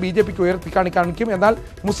ഉയർത്തിക്കാണിക്കാണിക്കും, BJPക്ക് ഉയർത്തിക്കാണിക്കാണിക്കും. എന്നാൽ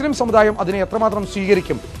മുസ്ലിം സമുദായം അതിനെ എത്രമാത്രം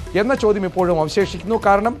സ്വീകരിക്കും എന്ന ചോദ്യം ഇപ്പോഴും അവശേഷിക്കുന്നു.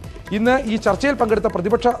 കാരണം ഇന്ന് ഈ ചർച്ചയിൽ പങ്കെടുത്ത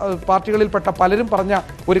പ്രതിപക്ഷ പാർട്ടികളിൽപ്പെട്ട പലരും പറഞ്ഞ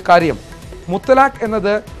ഒരു കാര്യം, മുത്തലാഖ്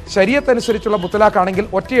എന്നത് ശരീഅത്തനുസരിച്ചുള്ള മുത്തലാഖ് ആണെങ്കിൽ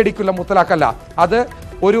ഒറ്റയടിക്കുള്ള മുത്തലാഖല്ല, അത്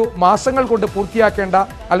ഒരു മാസങ്ങൾ കൊണ്ട് പൂർത്തിയാക്കേണ്ട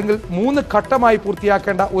അല്ലെങ്കിൽ 3 ഘട്ടമായി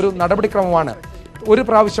പൂർത്തിയാക്കേണ്ട ഒരു നടപടിക്രമമാണ്. ഒരു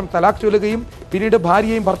പ്രാവശ്യം തലാഖ് ചൊല്ലുകയും പിന്നീട്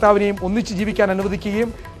ഭാര്യയെയും ഭർത്താവിനെയും ഒന്നിച്ച് ജീവിക്കാൻ അനുവദിക്കുകയും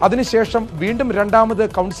അതിനുശേഷം വീണ്ടും രണ്ടാമത്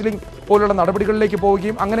കൗൺസിലിംഗ് പോലുള്ള നടപടികളിലേക്ക്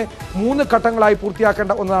പോവുകയും അങ്ങനെ 3 ഘട്ടങ്ങളായി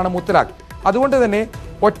പൂർത്തിയാക്കേണ്ട ഒന്നാണ് മുത്തലാഖ്. അതുകൊണ്ട് തന്നെ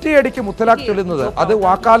ഒറ്റയടിക്ക് മുത്തലാഖ് ചൊല്ലുന്നത് അത്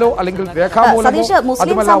വാക്കാലോ അല്ലെങ്കിൽ രേഖാമൂലമോ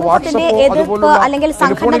അതുമല്ല വാട്സപ്പോ അതുപോലുള്ള അല്ലെങ്കിൽ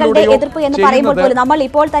സംഘടനകളുടെ എതിർപ്പ് എന്ന് പറയുമ്പോൾ പോലും നമ്മൾ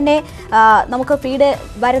ഇപ്പോൾ തന്നെ നമുക്ക് ഫീഡ്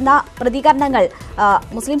വരുന്ന പ്രതികരണങ്ങൾ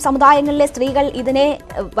മുസ്ലിം സമുദായങ്ങളിലെ സ്ത്രീകൾ ഇതിനെ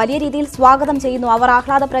വലിയ രീതിയിൽ സ്വാഗതം ചെയ്യുന്നു. അവർ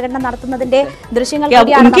ആഹ്ലാദ പ്രകടനം നടത്തുന്നതിന്റെ ദൃശ്യങ്ങൾ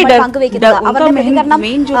കൂടിയാണ് നമ്മൾ പങ്കുവയ്ക്കുന്നത്. അവരുടെ പ്രതികരണം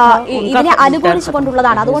ഇതിനെ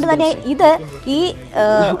അനുകൂലിച്ചുകൊണ്ടുള്ളതാണ്. അതുകൊണ്ട് തന്നെ ഇത് ഈ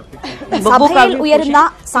സഭയിൽ ഉയരുന്ന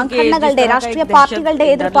സംഘടനകളുടെ രാഷ്ട്രീയ പാർട്ടികളുടെ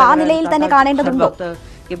എതിർപ്പ് ആ നിലയിൽ തന്നെ കാണേണ്ടതുണ്ടോ?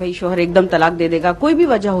 कि भाई शोहर एकदम तलाक दे देगा, कोई भी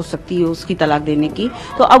वजह हो सकती है उसकी तलाक देने की,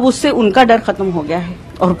 तो अब उससे उनका डर खत्म हो गया है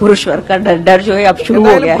और पुरुष वर्ग का डर जो है अब शुरू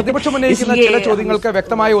हो गया है. പ്രതിപക്ഷം ഉന്നയിക്കുന്ന ചില ചോദ്യങ്ങൾക്ക്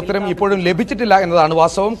വ്യക്തമായ ഉത്തരം ഇപ്പോഴും ലഭിച്ചിട്ടില്ല എന്നതാണ്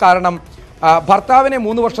വാസ്തവം. കാരണം ഭർത്താവിനെ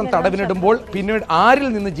 3 വർഷം തടവിനിടുമ്പോൾ പിന്നീട് ആരിൽ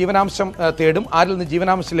നിന്ന് ജീവനാംശം തേടും, ആരിൽ നിന്ന്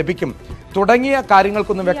ജീവനാംശം ലഭിക്കും തുടങ്ങിയ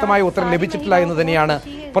കാര്യങ്ങൾക്കൊന്നും വ്യക്തമായ ഉത്തരം ലഭിച്ചിട്ടില്ല എന്ന് തന്നെയാണ്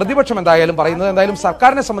പ്രതിപക്ഷം എന്തായാലും പറയുന്നത്. എന്തായാലും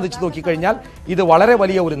സർക്കാരിനെ സംബന്ധിച്ച് നോക്കിക്കഴിഞ്ഞാൽ ഇത് വളരെ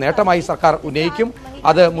വലിയ ഒരു നേട്ടമായി സർക്കാർ ഉന്നയിക്കും.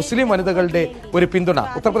 അത് മുസ്ലിം വനിതകളുടെ ഒരു പിന്തുണ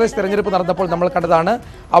ഉത്തർപ്രദേശ് തെരഞ്ഞെടുപ്പ് നടന്നപ്പോൾ നമ്മൾ കണ്ടതാണ്.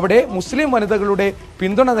 അവിടെ മുസ്ലിം വനിതകളുടെ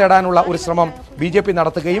പിന്തുണ നേടാനുള്ള ഒരു ശ്രമം BJP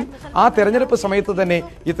നടത്തുകയും ആ തെരഞ്ഞെടുപ്പ് സമയത്ത് തന്നെ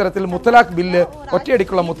ഇത്തരത്തിൽ മുത്തലാഖ് ബില്ല്,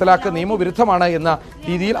 ഒറ്റയടിക്കുള്ള മുത്തലാഖ് നിയമവിരുദ്ധമാണ് എന്ന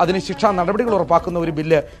രീതിയിൽ അതിന് ശിക്ഷാ നടപടികൾ ഉറപ്പാക്കുന്ന ഒരു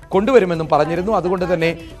ബില്ല് കൊണ്ടുവരുമെന്നും പറഞ്ഞിരുന്നു. അതുകൊണ്ട്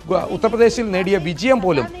തന്നെ ഉത്തർപ്രദേശിൽ നേടിയ വിജയം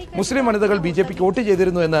പോലും മുസ്ലിം വനിതകൾ BJPക്ക് വോട്ട്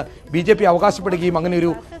ചെയ്തിരുന്നു എന്ന് BJP അവകാശപ്പെടുകയും അങ്ങനെ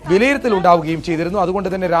ഒരു വിലയിരുത്തൽ ഉണ്ടാവുകയും ചെയ്തിരുന്നു. അതുകൊണ്ട്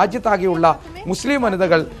തന്നെ രാജ്യത്താകെയുള്ള മുസ്ലിം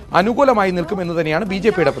വനിതകൾ അനുകൂലമായി നിൽക്കുമെന്ന് തന്നെയാണ്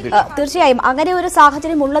BJPയുടെ പ്രതീക്ഷ. തീർച്ചയായും അങ്ങനെ ഒരു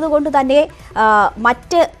സാഹചര്യം ഉള്ളതുകൊണ്ട് തന്നെ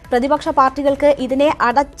മറ്റ് പ്രതിപക്ഷ പാർട്ടികൾക്ക് ഇതിനെ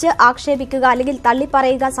അടച്ച് ആക്ഷേപിക്കുക അല്ലെങ്കിൽ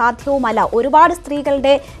തള്ളിപ്പറയുക സാധ്യവുമല്ല. ഒരുപാട്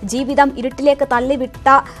സ്ത്രീകളുടെ ജീവിതം ഇരുട്ടിലേക്ക് തള്ളിവിട്ട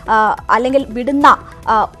അല്ലെങ്കിൽ വിടുന്ന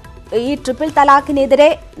ഈ ട്രിപ്പിൾ തലാഖിനെതിരെ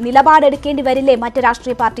നിലപാടെടുക്കേണ്ടി വരില്ലേ മറ്റ്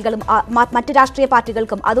രാഷ്ട്രീയ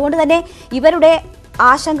പാർട്ടികൾക്കും? അതുകൊണ്ട് തന്നെ ഇവരുടെ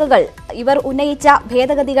ആശങ്കകൾ, ഇവർ ഉന്നയിച്ച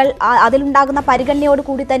ഭേദഗതികൾ, അതിലുണ്ടാകുന്ന പരിഗണനയോട്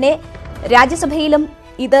കൂടി തന്നെ രാജ്യസഭയിലും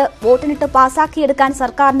ഇത് വോട്ടിനിട്ട് പാസാക്കിയെടുക്കാൻ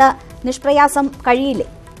സർക്കാരിന് നിഷ്പ്രയാസം കഴിയില്ലേ?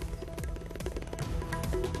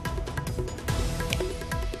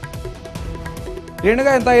 രേണുക,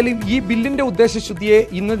 എന്തായാലും ഈ ബില്ലിന്റെ ഉദ്ദേശശുദ്ധിയെ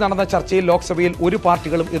ഇന്ന് നടന്ന ചർച്ചയിൽ ലോക്സഭയിൽ ഒരു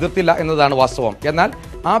പാർട്ടികളും എതിർത്തില്ല എന്നതാണ് വാസ്തവം. എന്നാൽ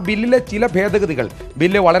ആ ബില്ലിലെ ചില ഭേദഗതികൾ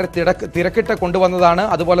ബില്ല് വളരെ തിരക്കിട്ട് കൊണ്ടുവന്നതാണ്.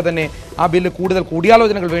 അതുപോലെ തന്നെ ആ ബില്ല് കൂടുതൽ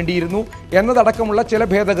കൂടിയാലോചനകൾ വേണ്ടിയിരുന്നു എന്നതടക്കമുള്ള ചില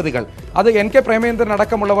ഭേദഗതികൾ, അത് NK പ്രേമചന്ദ്രൻ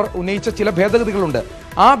അടക്കമുള്ളവർ ഉന്നയിച്ച ചില ഭേദഗതികളുണ്ട്.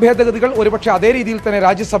 ആ ഭേദഗതികൾ ഒരുപക്ഷെ അതേ രീതിയിൽ തന്നെ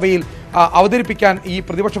രാജ്യസഭയിൽ അവതരിപ്പിക്കാൻ ഈ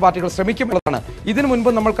പ്രതിപക്ഷ പാർട്ടികൾ ശ്രമിക്കുമെന്നതാണ്. ഇതിനു മുൻപ്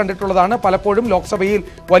നമ്മൾ കണ്ടിട്ടുള്ളതാണ്. പലപ്പോഴും ലോക്സഭയിൽ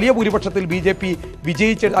വലിയ ഭൂരിപക്ഷത്തിൽ BJP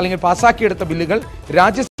വിജയിച്ച അല്ലെങ്കിൽ പാസാക്കിയെടുത്ത ബില്ലുകൾ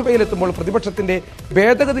രാജ്യസഭയിലെത്തുമ്പോൾ പ്രതിപക്ഷത്തിന്റെ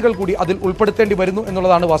ഭേദഗതികൾ കൂടി അതിൽ ഉൾപ്പെടുത്തേണ്ടി വരുന്നു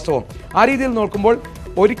എന്നുള്ളതാണ് വാസ്തവം. ആ രീതിയിൽ നോക്കുമ്പോൾ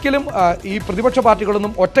ഒരിക്കലും ഈ പ്രതിപക്ഷ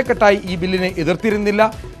പാർട്ടികളൊന്നും ഒറ്റക്കെട്ടായി ഈ ബില്ലിനെ എതിർത്തിരുന്നില്ല.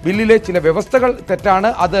 ബില്ലിലെ ചില വ്യവസ്ഥകൾ തെറ്റാണ്,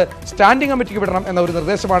 അത് സ്റ്റാൻഡിംഗ് കമ്മിറ്റിക്ക് വിടണം എന്ന ഒരു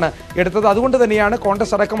നിർദ്ദേശമാണ് എടുത്തത്. അതുകൊണ്ട് തന്നെയാണ്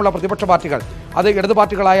കോൺഗ്രസ് അടക്കമുള്ള പ്രതിപക്ഷ പാർട്ടികൾ, അത് ഇടതു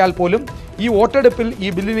പാർട്ടികളായാൽ പോലും ഈ വോട്ടെടുപ്പിൽ ഈ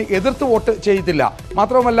ബില്ലിനെ എതിർത്ത് വോട്ട് ചെയ്തില്ല.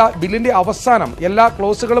 മാത്രവുമല്ല, ബില്ലിന്റെ അവസാനം എല്ലാ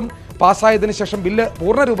ക്ലോസുകളും പാസ്സായതിനു ശേഷം ബില്ല്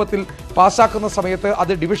പൂർണ്ണ രൂപത്തിൽ പാസ്സാക്കുന്ന സമയത്ത്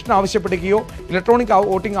അത് ഡിവിഷൻ ആവശ്യപ്പെടുകയോ ഇലക്ട്രോണിക്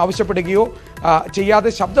വോട്ടിംഗ് ആവശ്യപ്പെടുകയോ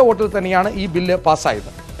ചെയ്യാതെ ശബ്ദ വോട്ടിൽ തന്നെയാണ് ഈ ബില്ല്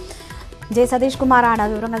പാസ്സായത്. ജെ സതീഷ് കുമാറാണ്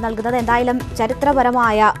വിവരങ്ങൾ നൽകുന്നത്. എന്തായാലും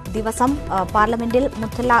ചരിത്രപരമായ ദിവസം പാർലമെന്റിൽ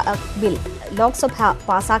മുത്തലാഖ് ബിൽ ലോക്സഭ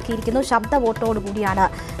പാസാക്കിയിരിക്കുന്നു. ശബ്ദ വോട്ടോടുകൂടിയാണ്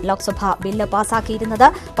ലോക്സഭ ബില്ല് പാസാക്കിയിരിക്കുന്നത്.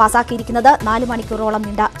 4 മണിക്കൂറോളം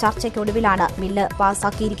നീണ്ട ചർച്ചയ്ക്കൊടുവിലാണ് ബില്ല്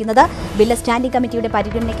പാസാക്കിയിരിക്കുന്നത്. ബില്ല് സ്റ്റാൻഡിംഗ് കമ്മിറ്റിയുടെ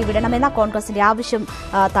പരിഗണനയ്ക്ക് വിടണമെന്ന കോൺഗ്രസിന്റെ ആവശ്യം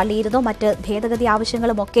തള്ളിയിരുന്നു. മറ്റ് ഭേദഗതി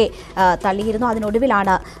ആവശ്യങ്ങളുമൊക്കെ തള്ളിയിരുന്നു.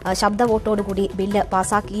 അതിനൊടുവിലാണ് ശബ്ദ വോട്ടോടുകൂടി ബില്ല്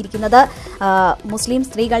പാസാക്കിയിരിക്കുന്നത്. മുസ്ലിം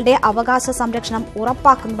സ്ത്രീകളുടെ അവകാശ സംരക്ഷണം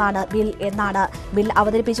ഉറപ്പാക്കുന്നതാണ് ബിൽ എന്നാണ് ബിൽ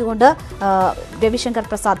അവതരിപ്പിച്ചുകൊണ്ട് രവിശങ്കർ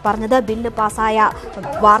പ്രസാദ് പറഞ്ഞത്. ബില്ല് പാസായ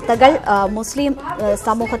വാർത്തകൾ മുസ്ലിം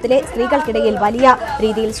സമൂഹത്തിലെ സ്ത്രീകൾക്കിടയിൽ വലിയ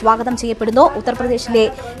രീതിയിൽ സ്വാഗതം ചെയ്യപ്പെടുന്നു. ഉത്തർപ്രദേശിലെ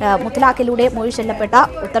മുത്തലാഖിലൂടെ മൊഴി ചൊല്ലപ്പെട്ട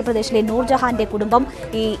ഉത്തർപ്രദേശിലെ നൂർജഹാന്റെ കുടുംബം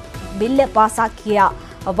ഈ ബില്ല് പാസാക്കിയ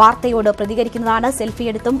വാർത്തയോട് പ്രതികരിക്കുന്നതാണ്. സെൽഫി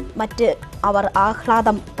എടുത്തും മറ്റ് അവർ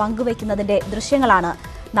ആഹ്ലാദം പങ്കുവയ്ക്കുന്നതിന്റെ ദൃശ്യങ്ങളാണ്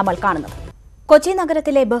നമ്മൾ കാണുന്നത്. കൊച്ചി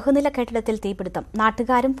നഗരത്തിലെ ബഹുനില കെട്ടിടത്തിൽ തീപിടുത്തം.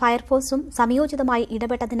 നാട്ടുകാരും ഫയർഫോഴ്സും സംയോജിതമായി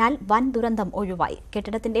ഇടപെട്ടതിനാൽ വൻ ദുരന്തം ഒഴിവായി.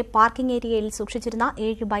 കെട്ടിടത്തിന്റെ പാർക്കിംഗ് ഏരിയയിൽ സൂക്ഷിച്ചിരുന്ന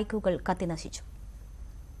 7 ബൈക്കുകൾ കത്തിനശിച്ചു.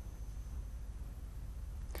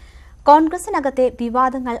 കോൺഗ്രസിനകത്തെ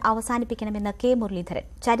വിവാദങ്ങൾ അവസാനിപ്പിക്കണമെന്ന് കെ മുരളീധരൻ.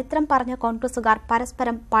 ചരിത്രം പറഞ്ഞ കോൺഗ്രസുകാർ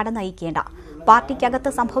പരസ്പരം പടനയിക്കേണ്ട.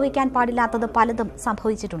 പാർട്ടിക്കകത്ത് സംഭവിക്കാൻ പാടില്ലാത്തത് പലതും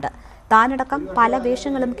സംഭവിച്ചിട്ടുണ്ട്. താനടക്കം പല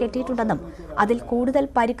വേഷങ്ങളും കെട്ടിയിട്ടുണ്ടെന്നും അതിൽ കൂടുതൽ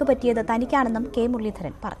പരിക്ക് പറ്റിയത് തനിക്കാണെന്നും കെ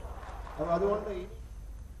മുരളീധരൻ പറഞ്ഞു.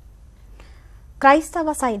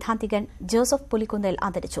 ക്രൈസ്തവ സൈദ്ധാന്തികൻ ജോസഫ് പുലിക്കുന്നേൽ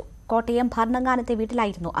അന്തരിച്ചു. കോട്ടയം ഭരണങ്ങാനത്തെ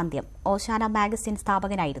വീട്ടിലായിരുന്നു അന്ത്യം. ഓശാന മാഗസിൻ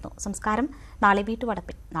സ്ഥാപകനായിരുന്നു. സംസ്കാരം നാളെ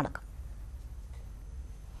വീട്ടുവളപ്പിൽ നടക്കും.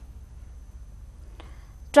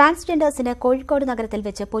 ട്രാൻസ്ജെൻഡേഴ്സിന് കോഴിക്കോട് നഗരത്തിൽ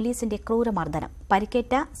വെച്ച് പോലീസിന്റെ ക്രൂരമർദ്ദനം.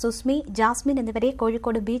 പരിക്കേറ്റ സുസ്മി, ജാസ്മിൻ എന്നിവരെ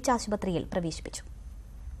കോഴിക്കോട് ബീച്ച് ആശുപത്രിയിൽ പ്രവേശിപ്പിച്ചു.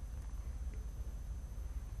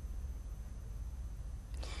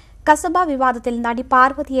 കസബ വിവാദത്തിൽ നടി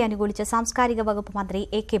പാർവതിയെ അനുകൂലിച്ച് സാംസ്കാരിക വകുപ്പ് മന്ത്രി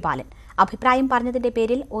എ.കെ. ബാലൻ അഭിപ്രായം പറഞ്ഞതിന്റെ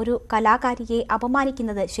പേരിൽ ഒരു കലാകാരിയെ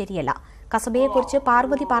അപമാനിക്കുന്നത് ശരിയല്ല. കസബയെക്കുറിച്ച്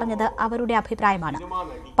പാർവതി പറഞ്ഞത് അവരുടെ അഭിപ്രായമാണ്.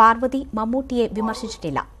 പാർവതി മമ്മൂട്ടിയെ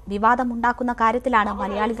വിമർശിച്ചിട്ടില്ല. വിവാദമുണ്ടാക്കുന്ന കാര്യത്തിലാണ്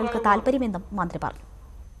മലയാളികൾക്ക് താൽപര്യമെന്നും മന്ത്രി പറഞ്ഞു.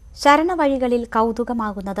 ശരണവഴികളിൽ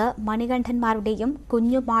കൗതുകമാകുന്നത് മണികണ്ഠന്മാരുടെയും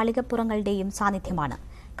കുഞ്ഞു മാളികപ്പുറങ്ങളുടെയും സാന്നിധ്യമാണ്.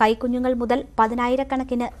 കൈക്കുഞ്ഞുങ്ങൾ മുതൽ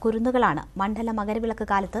 10,000-കണക്കിന് കുരുന്നുകളാണ് മണ്ഡല മകരവിളക്ക്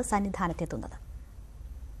കാലത്ത് സന്നിധാനത്തെത്തുന്നത്.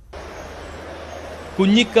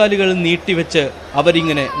 കുഞ്ഞിക്കാലുകൾ നീട്ടിവെച്ച്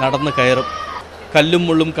അവരിങ്ങനെ നടന്നു കയറും. കല്ലും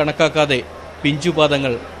മുള്ളും കണക്കാക്കാതെ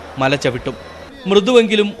പിഞ്ചുപാദങ്ങൾ മല ചവിട്ടും.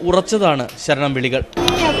 മൃദുവെങ്കിലും ഉറച്ചതാണ് ശരണം വിളികൾ.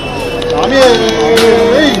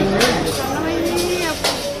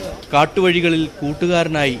 കാട്ടുവഴികളിൽ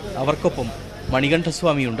കൂട്ടുകാരനായി അവർക്കൊപ്പം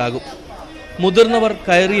മണികണ്ഠസ്വാമി ഉണ്ടാകും. മുതിർന്നവർ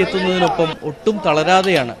കയറിയെത്തുന്നതിനൊപ്പം ഒട്ടും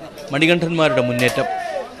തളരാതെയാണ് മണികണ്ഠന്മാരുടെ മുന്നേറ്റം.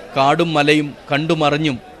 കാടും മലയും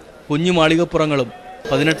കണ്ടുമറിഞ്ഞും കുഞ്ഞു മാളികപ്പുറങ്ങളും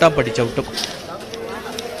 18-ാം പടി ചവിട്ടും.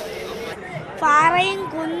 പാറയും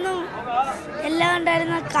കുന്നും എല്ലാം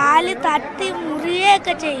ഉണ്ടായിരുന്ന കാല് തട്ടി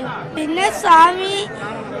മുറിയൊക്കെ ചെയ്യും. പിന്നെ സ്വാമി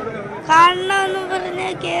കാണണമെന്ന് പറഞ്ഞ്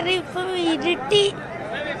കയറി. ഇപ്പം ഇരുട്ടി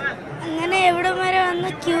അങ്ങനെ എവിടെ വരെ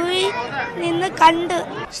വന്ന് ക്യൂവിൽ നിന്ന് കണ്ടു.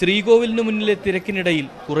 ശ്രീകോവിലിന് മുന്നിലെ തിരക്കിനിടയിൽ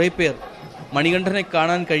കുറെ പേർ മണികണ്ഠനെ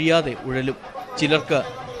കാണാൻ കഴിയാതെ ഉഴലും. ചിലർക്ക്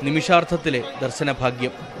നിമിഷാർത്ഥത്തിലെ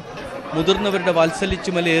ദർശനഭാഗ്യം. മുതിർന്നവരുടെ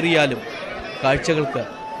വാത്സല്യച്ചുമലേറിയാലും കാഴ്ചകൾക്ക്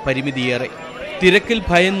പരിമിതിയേറെ. തിരക്കിൽ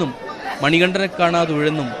ഭയന്നും മണികണ്ഠനെ കാണാതെ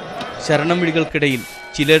ഉഴന്നും ശരണം വിളികൾക്കിടയിൽ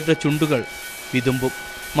ചിലരുടെ ചുണ്ടുകൾ വിതുമ്പും.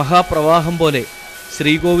 മഹാപ്രവാഹം പോലെ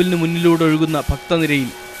ശ്രീകോവിലിന് മുന്നിലൂടെ ഒഴുകുന്ന ഭക്തനിരയിൽ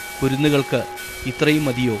കുരുന്നുകൾക്ക് ഇത്രയും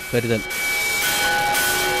മതിയോ കരുതൽ.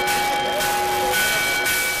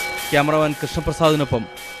 Cameraman കൃഷ്ണപ്രസാദിനൊപ്പം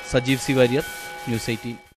Sajeev C Warrier, news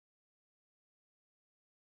 18.